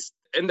they just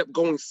end up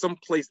going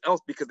someplace else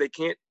because they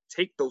can't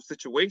take those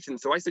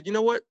situations. So I said,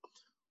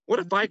 what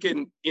if I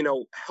can,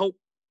 help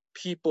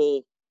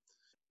people?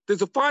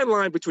 There's a fine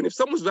line between if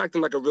someone's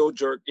acting like a real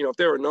jerk, if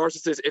they're a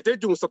narcissist, if they're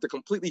doing something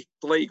completely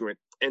flagrant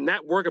and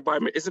that work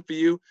environment isn't for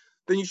you,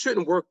 then you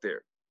shouldn't work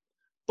there.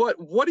 But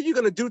what are you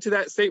going to do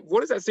to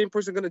what is that same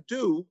person going to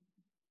do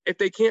if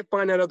they can't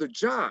find that other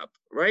job,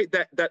 right?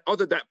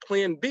 That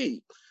plan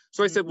B.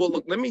 So I said, well,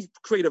 look, let me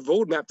create a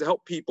roadmap to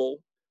help people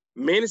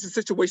manage the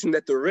situation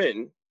that they're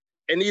in.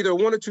 And either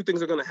one or two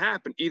things are going to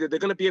happen. Either they're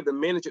going to be able to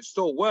manage it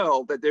so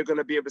well that they're going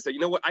to be able to say,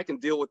 I can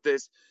deal with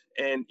this.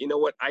 And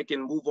I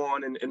can move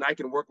on and I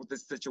can work with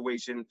this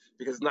situation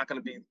because it's not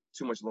going to be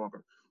too much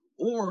longer.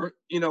 Or,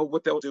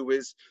 what they'll do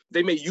is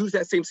they may use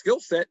that same skill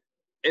set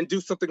and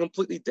do something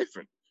completely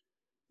different.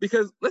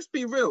 Because let's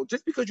be real,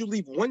 just because you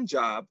leave one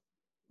job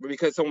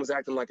because someone's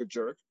acting like a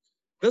jerk,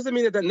 doesn't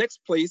mean that next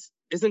place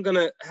isn't going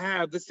to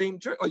have the same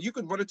jerk. Like you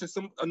could run into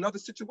another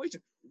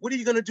situation. What are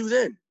you going to do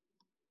then?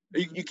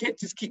 You can't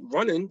just keep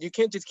running. You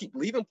can't just keep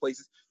leaving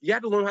places. You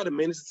have to learn how to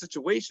manage the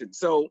situation.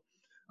 So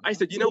I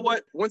said,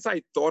 once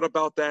I thought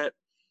about that,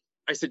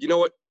 I said,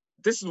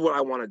 this is what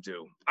I want to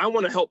do. I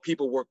want to help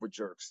people work with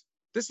jerks.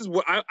 This is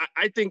what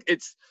I think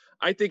it's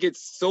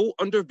so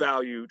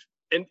undervalued.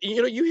 And,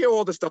 you hear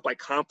all this stuff like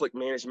conflict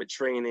management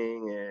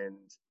training and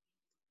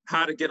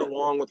how to get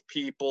along with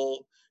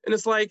people. And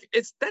it's like,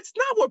 that's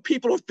not what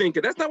people are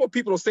thinking. That's not what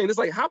people are saying. It's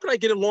like, how can I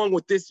get along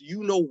with this?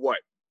 You know what?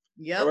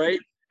 Yeah. Right.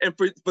 And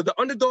for the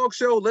Underdog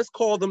Show, let's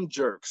call them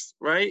jerks,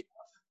 right?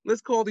 Let's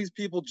call these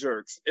people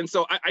jerks. And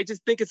so I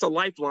just think it's a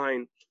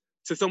lifeline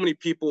to so many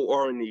people who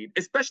are in need,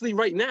 especially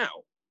right now,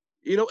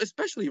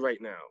 especially right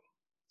now.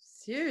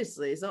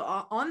 Seriously. So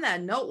on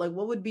that note, like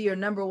what would be your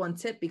number one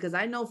tip? Because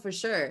I know for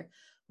sure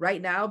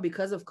right now,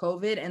 because of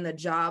COVID and the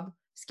job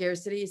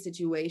scarcity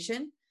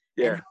situation,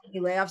 and how many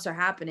layoffs are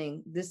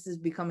happening, this is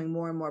becoming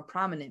more and more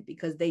prominent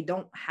because they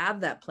don't have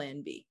that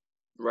plan B.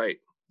 Right.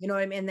 You know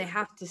what I mean? They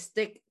have to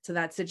stick to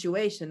that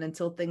situation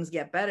until things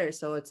get better.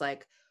 So it's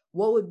like,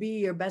 what would be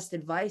your best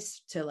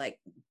advice to like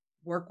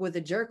work with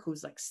a jerk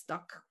who's like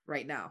stuck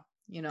right now?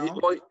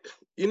 Well,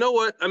 you know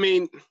what? I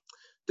mean,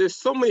 there's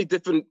so many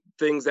different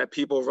things that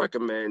people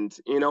recommend,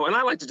 and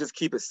I like to just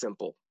keep it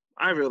simple.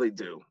 I really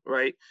do,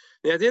 right?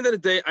 And at the end of the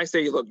day, I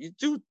say, look, you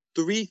do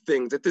 3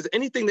 things. If there's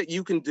anything that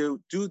you can do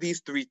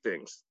these 3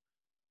 things.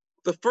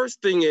 The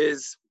first thing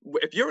is,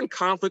 if you're in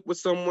conflict with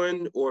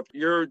someone, or if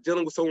you're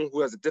dealing with someone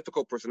who has a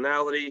difficult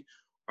personality,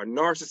 a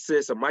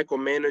narcissist, a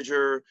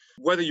micromanager,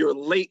 whether you're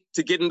late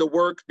to get into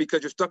work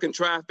because you're stuck in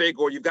traffic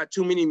or you've got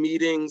too many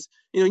meetings,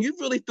 you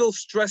really feel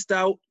stressed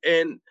out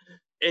and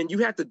you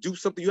have to do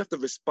something, you have to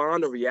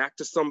respond or react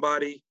to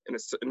somebody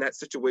in that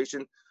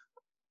situation.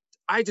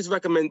 I just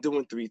recommend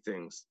doing 3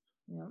 things.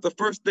 Yeah. The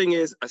first thing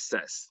is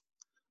assess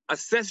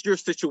your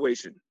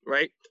situation,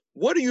 right?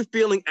 What are you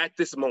feeling at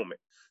this moment?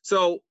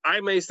 So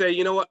I may say,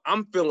 you know what,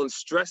 I'm feeling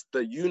stressed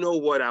the you know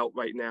what out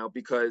right now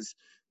because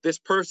this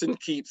person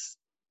keeps,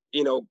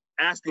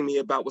 asking me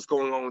about what's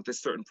going on with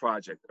this certain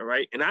project. All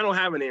right. And I don't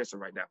have an answer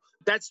right now.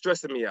 That's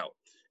stressing me out.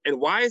 And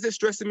why is it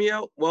stressing me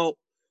out? Well,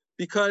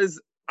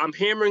 because I'm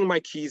hammering my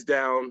keys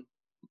down.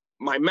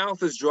 My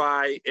mouth is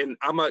dry and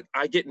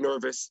I get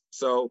nervous.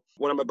 So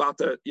when I'm about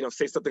to,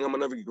 say something I'm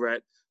gonna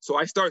regret. So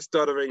I start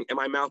stuttering and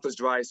my mouth is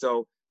dry.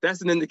 So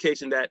that's an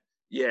indication that,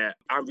 yeah,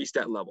 I've reached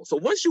that level. So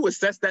once you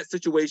assess that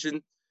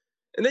situation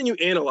and then you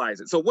analyze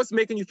it. So what's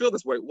making you feel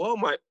this way? Well,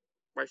 my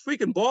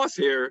freaking boss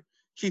here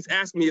keeps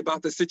asking me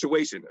about this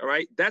situation. All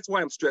right. That's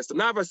why I'm stressed. So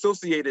now I've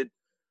associated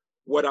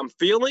what I'm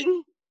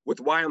feeling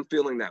with why I'm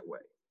feeling that way.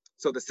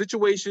 So the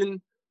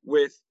situation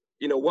with,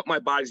 what my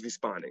body's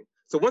responding.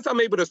 So once I'm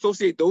able to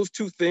associate those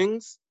two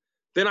things,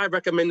 then I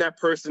recommend that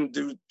person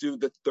do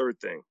the third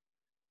thing.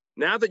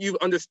 Now that you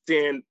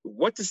understand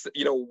what's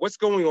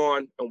going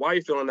on and why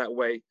you're feeling that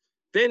way,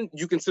 then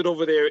you can sit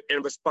over there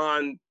and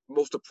respond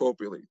most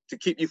appropriately to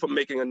keep you from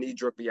making a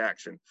knee-jerk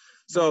reaction.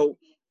 So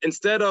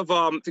instead of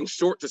being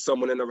short to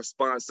someone in a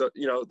response,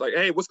 like,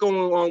 hey, what's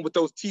going on with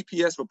those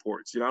TPS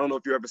reports? I don't know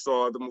if you ever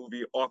saw the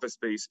movie Office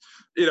Space.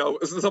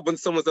 Someone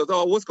says,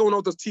 oh, what's going on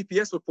with those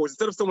TPS reports?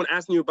 Instead of someone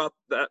asking you about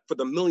that for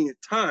the millionth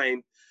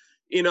time,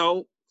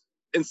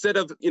 instead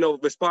of,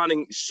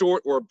 responding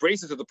short or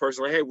abrasive to the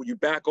person, like, hey, will you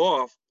back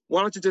off?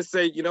 Why don't you just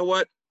say, you know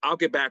what? I'll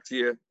get back to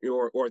you,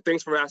 or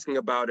thanks for asking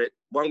about it.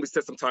 Why don't we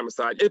set some time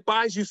aside? It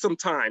buys you some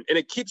time and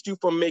it keeps you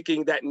from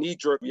making that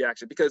knee-jerk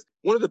reaction. Because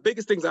one of the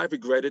biggest things I've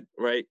regretted,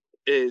 right,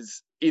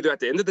 is either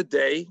at the end of the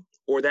day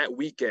or that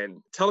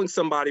weekend, telling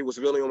somebody what's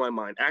really on my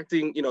mind,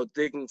 acting,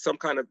 taking some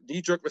kind of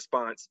knee-jerk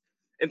response.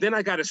 And then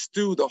I got to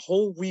stew the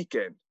whole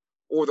weekend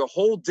or the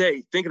whole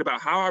day thinking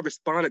about how I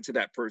responded to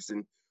that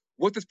person,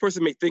 what this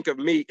person may think of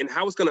me, and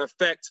how it's going to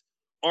affect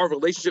our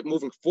relationship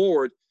moving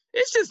forward.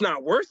 It's just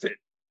not worth it.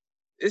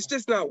 It's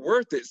just not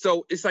worth it.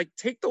 So it's like,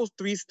 take those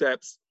 3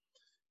 steps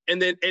and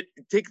then it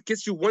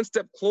gets you one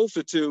step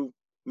closer to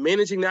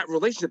managing that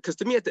relationship. Because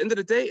to me, at the end of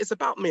the day, it's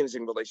about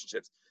managing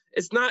relationships.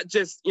 It's not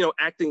just,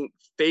 acting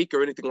fake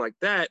or anything like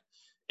that.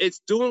 It's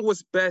doing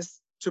what's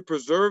best to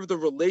preserve the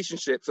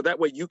relationship so that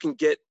way you can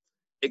get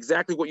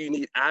exactly what you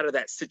need out of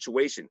that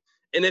situation.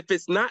 And if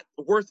it's not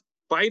worth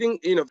fighting,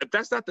 if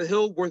that's not the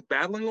hill worth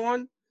battling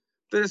on,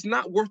 then it's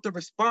not worth the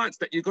response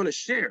that you're going to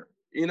share.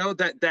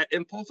 That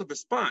impulsive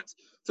response.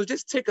 So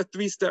just take a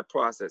 3-step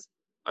process,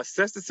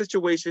 assess the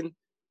situation,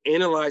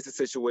 analyze the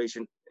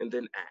situation, and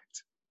then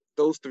act.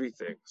 Those 3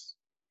 things.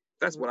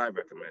 That's what I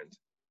recommend.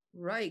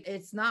 Right.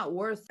 It's not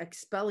worth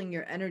expelling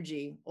your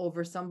energy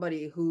over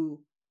somebody who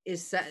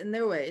is set in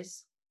their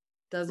ways,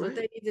 does what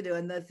they need to do.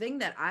 And the thing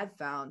that I've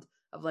found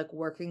of like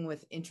working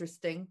with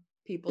interesting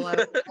people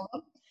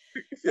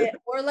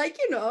or like,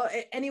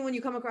 anyone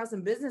you come across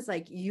in business,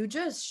 like you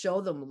just show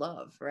them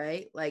love,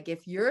 right? Like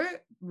if you're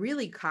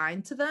really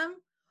kind to them,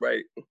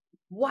 right?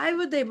 Why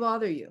would they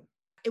bother you?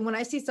 And when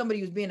I see somebody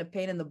who's being a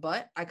pain in the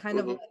butt, I kind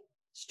of like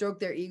stroke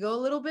their ego a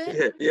little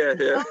bit. Yeah.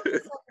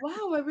 Like,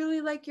 wow, I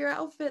really like your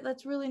outfit.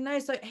 That's really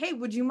nice. Like, hey,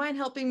 would you mind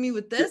helping me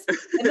with this?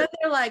 And then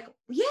they're like,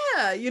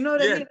 yeah, you know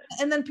what I mean?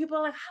 And then people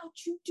are like, how'd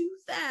you do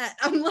that?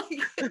 I'm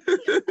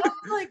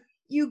like,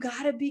 you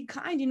gotta be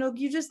kind,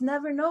 you just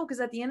never know. Cause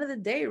at the end of the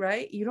day,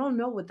 right, you don't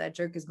know what that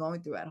jerk is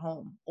going through at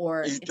home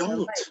or you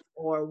don't,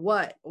 or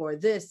what, or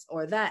this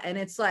or that. And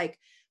it's like,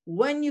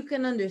 when you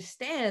can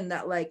understand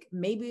that, like,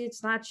 maybe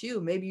it's not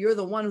you, maybe you're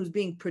the one who's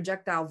being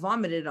projectile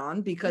vomited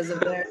on because of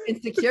their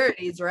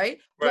insecurities, right?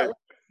 But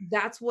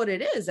that's what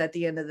it is at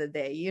the end of the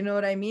day. You know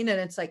what I mean? And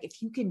it's like,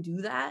 if you can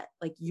do that,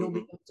 like you'll be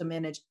able to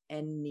manage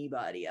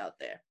anybody out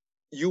there.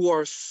 You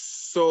are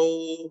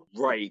so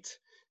right.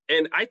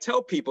 And I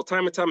tell people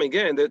time and time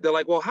again, they're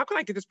like, well, how can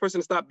I get this person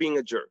to stop being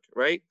a jerk,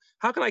 right?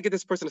 How can I get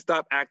this person to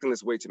stop acting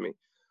this way to me?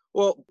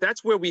 Well,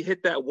 that's where we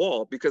hit that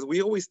wall because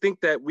we always think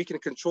that we can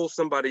control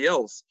somebody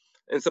else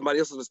and somebody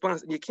else's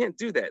response. And you can't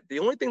do that. The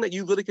only thing that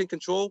you really can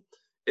control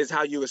is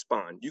how you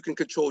respond. You can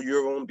control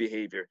your own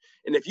behavior.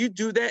 And if you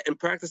do that and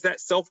practice that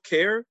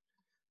self-care,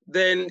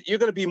 then you're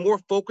going to be more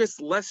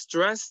focused, less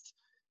stressed.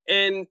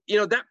 And,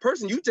 that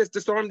person, you just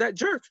disarmed that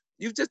jerk.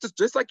 You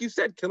just like you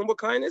said, kill him with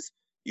kindness.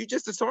 You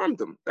just disarmed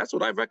them. That's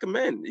what I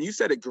recommend. You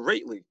said it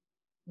greatly.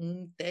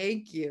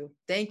 Thank you.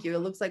 It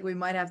looks like we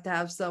might have to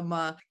have some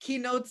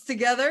keynotes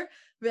together.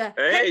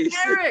 Hey,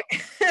 Eric.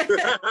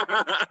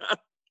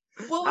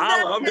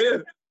 I'm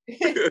in.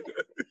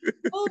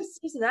 Oh,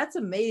 that's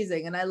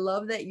amazing. And I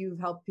love that you've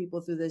helped people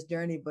through this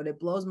journey, but it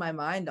blows my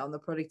mind on the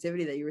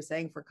productivity that you were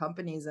saying for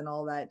companies and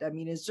all that. I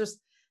mean, it's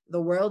just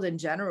the world in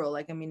general.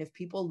 Like, I mean, if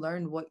people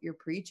learned what you're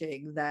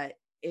preaching, the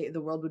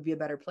world would be a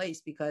better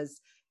place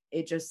because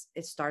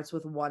it starts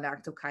with one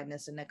act of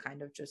kindness and it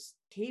kind of just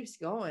keeps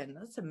going.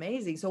 That's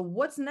amazing. So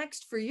what's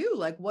next for you?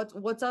 Like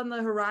what's on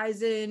the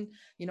horizon?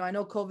 I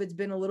know COVID's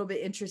been a little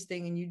bit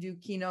interesting and you do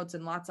keynotes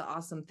and lots of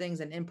awesome things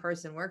and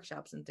in-person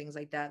workshops and things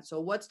like that. So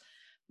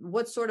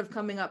what's sort of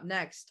coming up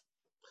next?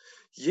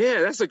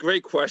 Yeah, that's a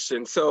great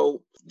question.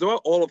 So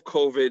throughout all of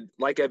COVID,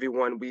 like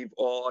everyone, we've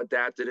all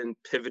adapted and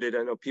pivoted.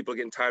 I know people are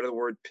getting tired of the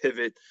word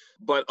pivot,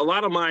 but a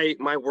lot of my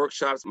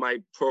workshops, my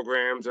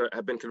programs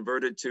have been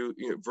converted to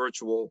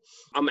virtual.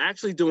 I'm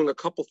actually doing a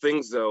couple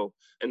things though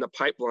in the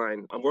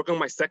pipeline. I'm working on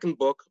my second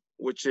book,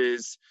 which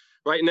is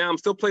right now I'm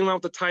still playing around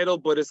with the title,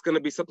 but it's going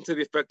to be something to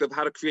the effect of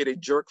how to create a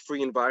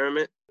jerk-free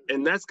environment.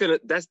 And that's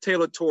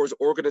tailored towards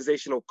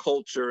organizational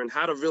culture and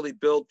how to really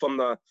build from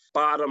the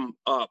bottom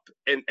up.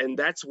 And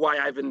that's why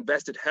I've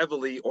invested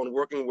heavily on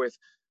working with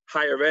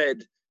higher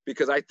ed,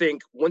 because I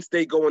think once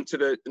they go into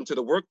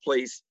the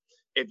workplace,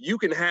 if you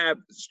can have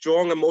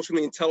strong,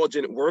 emotionally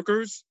intelligent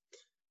workers,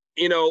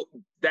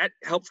 that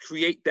helps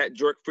create that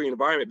jerk-free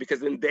environment, because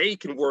then they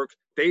can work,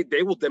 they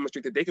will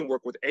demonstrate that they can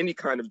work with any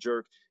kind of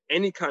jerk,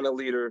 any kind of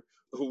leader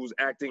who's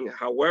acting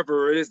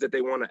however it is that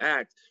they want to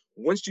act.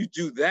 Once you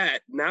do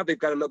that, now they've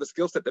got another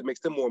skill set that makes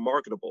them more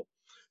marketable.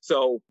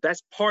 So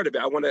that's part of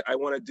it. I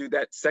want to do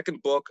that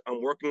second book.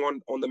 I'm working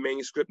on the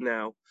manuscript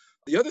now.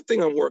 The other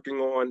thing I'm working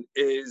on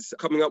is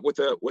coming up with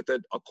a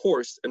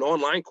course, an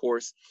online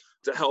course,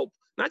 to help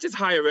not just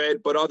higher ed,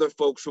 but other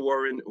folks who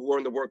are in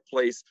the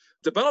workplace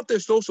develop their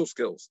social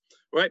skills,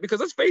 right? Because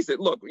let's face it,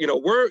 look,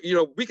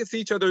 we can see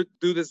each other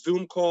through this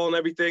Zoom call and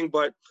everything,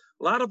 but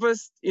a lot of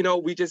us,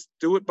 we just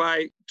do it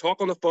by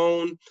talk on the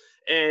phone,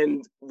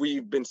 and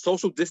we've been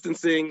social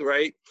distancing,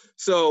 right?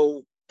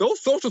 So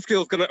those social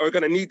skills are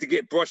gonna need to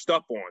get brushed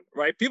up on,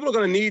 right? People are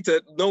gonna need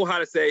to know how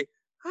to say,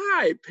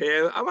 "Hi,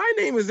 Pam, my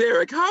name is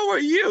Eric. How are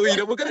you?"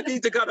 We're gonna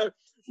need to kind of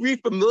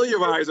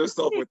refamiliarize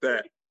ourselves with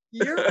that.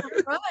 You're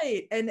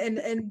right.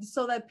 And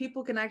so that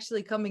people can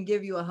actually come and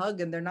give you a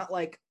hug and they're not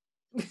like,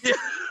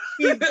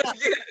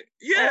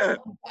 yeah.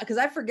 Because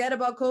I forget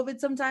about COVID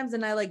sometimes,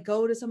 and I like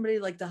go to somebody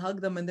like to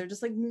hug them, and they're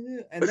just like,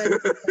 and then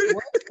the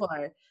worst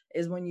part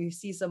is when you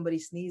see somebody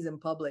sneeze in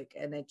public,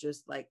 and it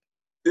just like,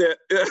 the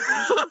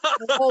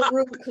whole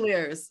room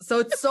clears. So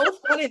it's so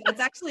funny.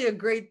 That's actually a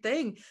great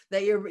thing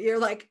that you're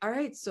like, all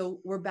right, so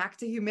we're back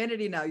to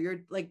humanity now.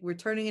 You're like, we're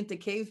turning into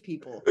cave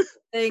people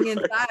staying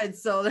inside.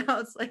 So now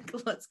it's like,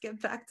 let's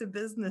get back to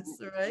business,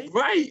 right?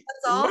 Right.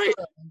 That's awesome. Right.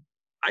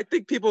 I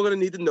think people are going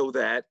to need to know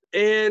that.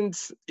 And,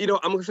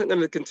 I'm going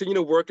to continue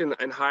to work in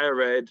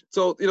higher ed.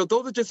 So,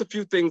 those are just a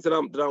few things that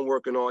I'm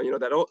working on,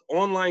 that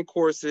online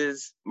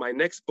courses, my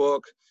next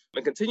book,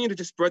 and continue to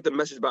just spread the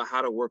message about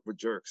how to work with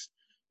jerks,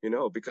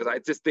 because I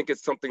just think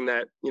it's something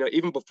that,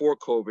 even before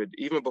COVID,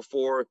 even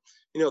before,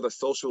 the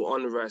social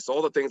unrest,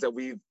 all the things that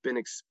we've been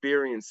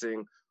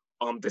experiencing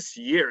this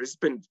year, it's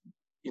been,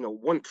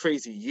 one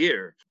crazy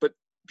year, but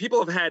people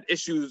have had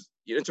issues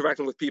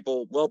interacting with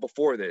people well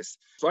before this.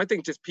 So I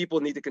think just people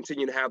need to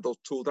continue to have those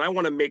tools. And I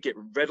want to make it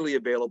readily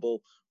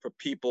available for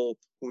people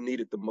who need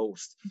it the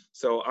most.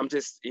 So I'm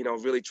just,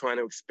 really trying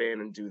to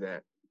expand and do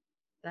that.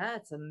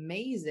 That's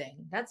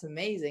amazing. That's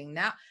amazing.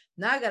 Now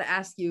I got to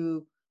ask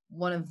you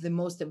one of the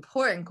most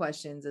important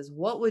questions is,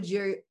 what would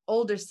your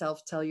older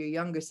self tell your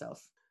younger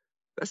self?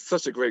 That's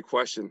such a great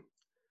question.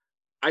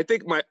 I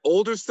think my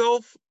older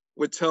self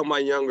would tell my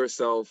younger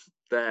self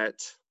that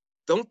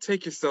don't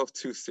take yourself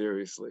too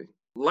seriously.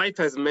 Life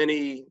has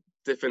many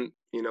different,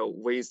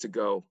 ways to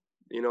go.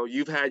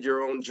 You've had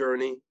your own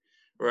journey,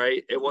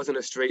 right? It wasn't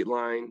a straight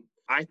line.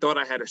 I thought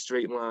I had a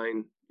straight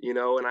line,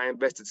 and I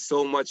invested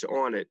so much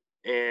on it.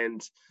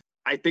 And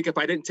I think if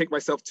I didn't take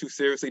myself too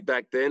seriously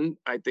back then,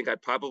 I think I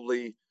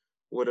probably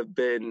would have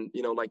been,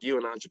 like you,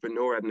 an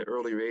entrepreneur at an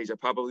earlier age. I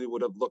probably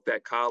would have looked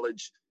at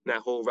college and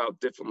that whole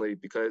route differently,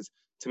 because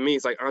to me,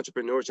 it's like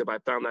entrepreneurship. I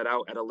found that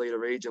out at a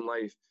later age in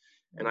life.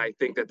 And I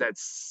think that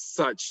that's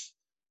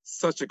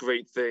such a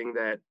great thing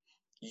that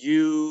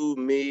you,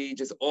 me,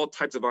 just all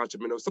types of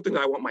entrepreneurs, something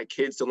that I want my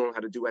kids to learn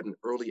how to do at an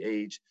early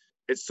age.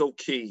 It's so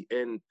key.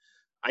 And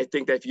I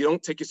think that if you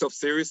don't take yourself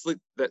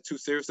too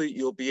seriously,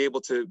 you'll be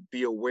able to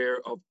be aware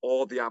of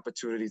all the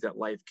opportunities that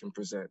life can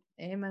present.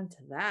 Amen to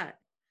that.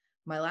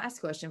 My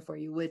last question for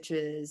you, which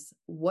is,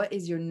 what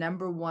is your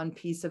number one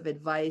piece of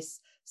advice,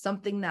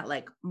 something that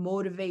like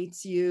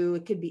motivates you?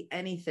 It could be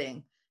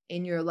anything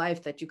in your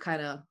life that you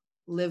kind of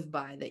live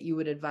by that you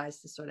would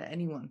advise to sort of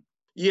anyone.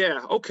 Yeah.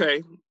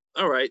 Okay.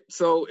 All right.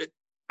 So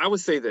I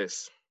would say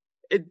this.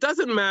 It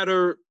doesn't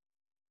matter,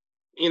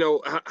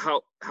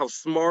 how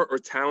smart or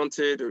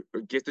talented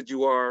or gifted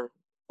you are,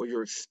 or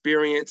your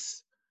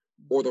experience,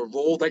 or the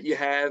role that you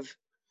have.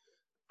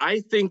 I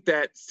think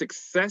that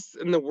success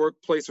in the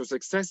workplace, or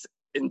success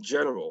in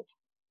general,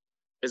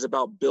 is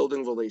about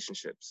building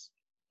relationships.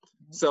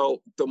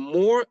 So the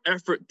more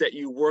effort that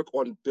you work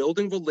on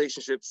building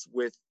relationships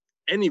with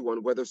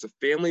anyone, whether it's a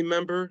family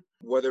member,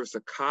 whether it's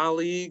a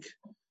colleague,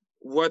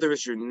 whether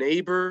it's your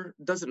neighbor,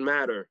 doesn't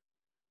matter.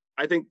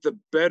 I think the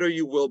better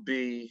you will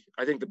be.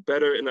 I think the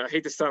better, and I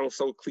hate to sound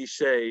so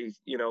cliche,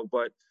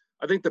 but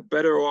I think the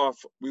better off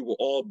we will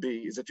all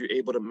be is if you're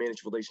able to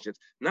manage relationships.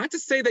 Not to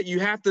say that you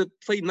have to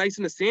play nice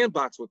in the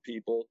sandbox with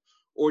people,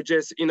 or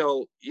just,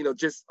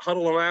 just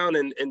huddle around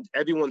and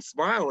everyone's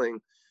smiling.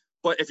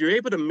 But if you're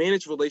able to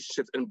manage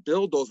relationships and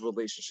build those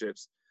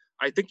relationships,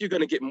 I think you're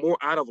going to get more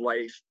out of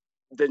life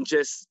than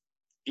just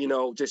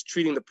just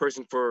treating the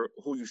person for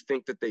who you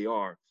think that they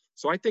are.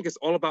 So I think it's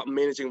all about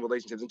managing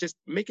relationships and just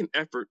make an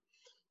effort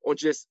on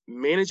just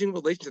managing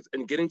relationships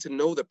and getting to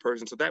know the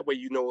person. So that way,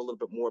 you know a little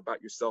bit more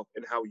about yourself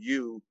and how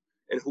you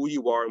and who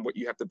you are and what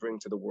you have to bring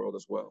to the world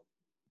as well.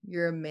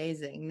 You're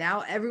amazing.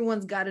 Now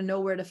everyone's got to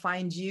know where to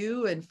find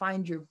you and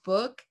find your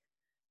book.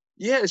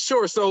 Yeah,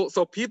 sure. So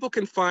people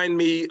can find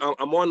me.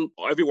 I'm on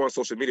everywhere on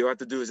social media. All I have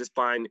to do is just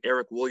find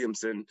Eric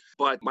Williamson.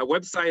 But my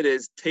website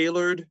is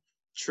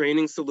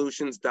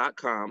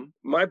tailoredtrainingsolutions.com.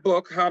 My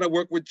book, How to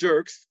Work with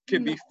Jerks,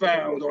 can be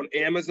found on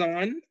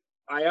Amazon.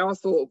 I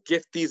also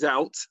gift these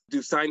out,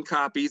 do signed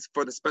copies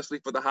especially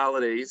for the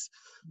holidays.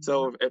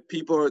 So if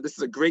this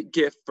is a great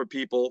gift for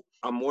people.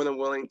 I'm more than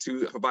willing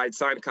to provide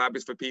signed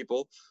copies for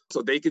people.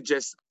 So they could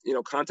just,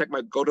 go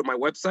to my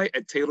website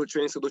at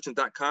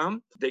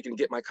tailoredtrainingsolutions.com. They can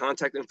get my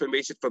contact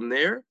information from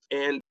there,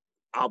 and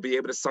I'll be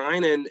able to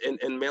sign and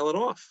mail it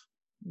off.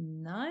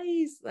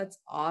 Nice. That's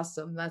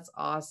awesome. That's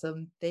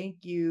awesome.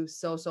 Thank you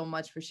so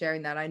much for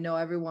sharing that. I know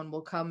everyone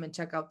will come and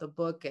check out the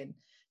book and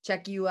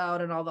check you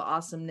out and all the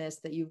awesomeness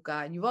that you've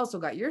got. And you've also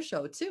got your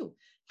show too.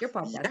 Your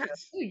podcast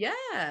show too.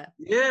 Yeah.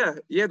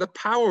 Yeah. The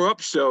Power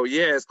Up Show.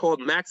 Yeah. It's called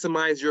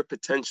Maximize Your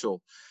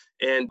Potential.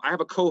 And I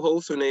have a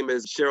co-host. Her name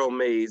is Cheryl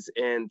Mays.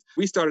 And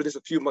we started this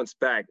a few months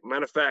back.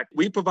 Matter of fact,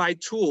 we provide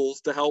tools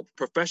to help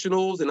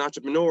professionals and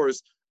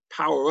entrepreneurs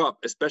power up,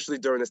 especially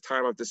during this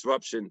time of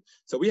disruption.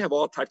 So we have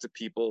all types of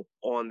people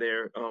on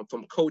there,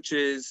 from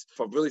coaches,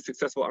 from really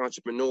successful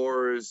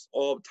entrepreneurs,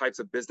 all types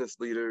of business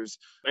leaders,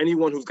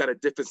 anyone who's got a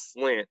different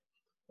slant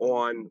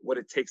on what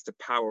it takes to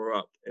power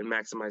up and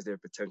maximize their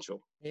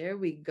potential. There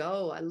we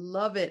go. I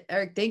love it.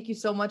 Eric, thank you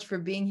so much for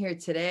being here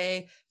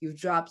today. You've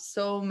dropped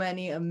so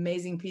many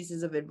amazing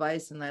pieces of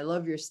advice, and I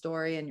love your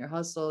story and your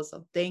hustle.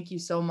 So thank you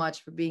so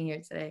much for being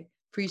here today.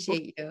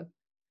 Appreciate you.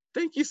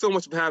 Thank you so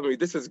much for having me.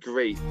 This is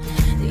great.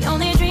 The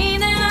only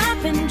dream that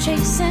I've been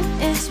chasing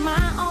is my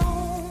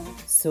own.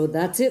 So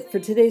that's it for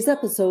today's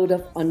episode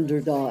of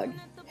Underdog.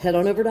 Head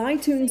on over to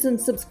iTunes and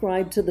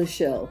subscribe to the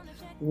show.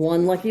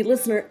 One lucky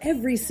listener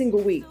every single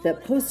week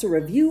that posts a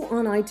review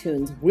on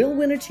iTunes will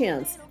win a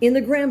chance in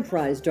the grand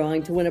prize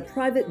drawing to win a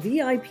private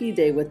VIP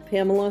day with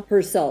Pamela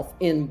herself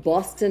in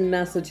Boston,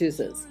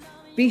 Massachusetts.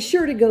 Be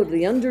sure to go to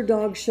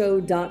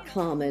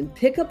theunderdogshow.com and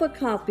pick up a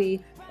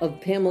copy of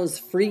Pamela's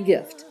free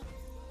gift.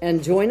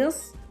 And join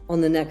us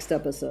on the next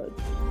episode.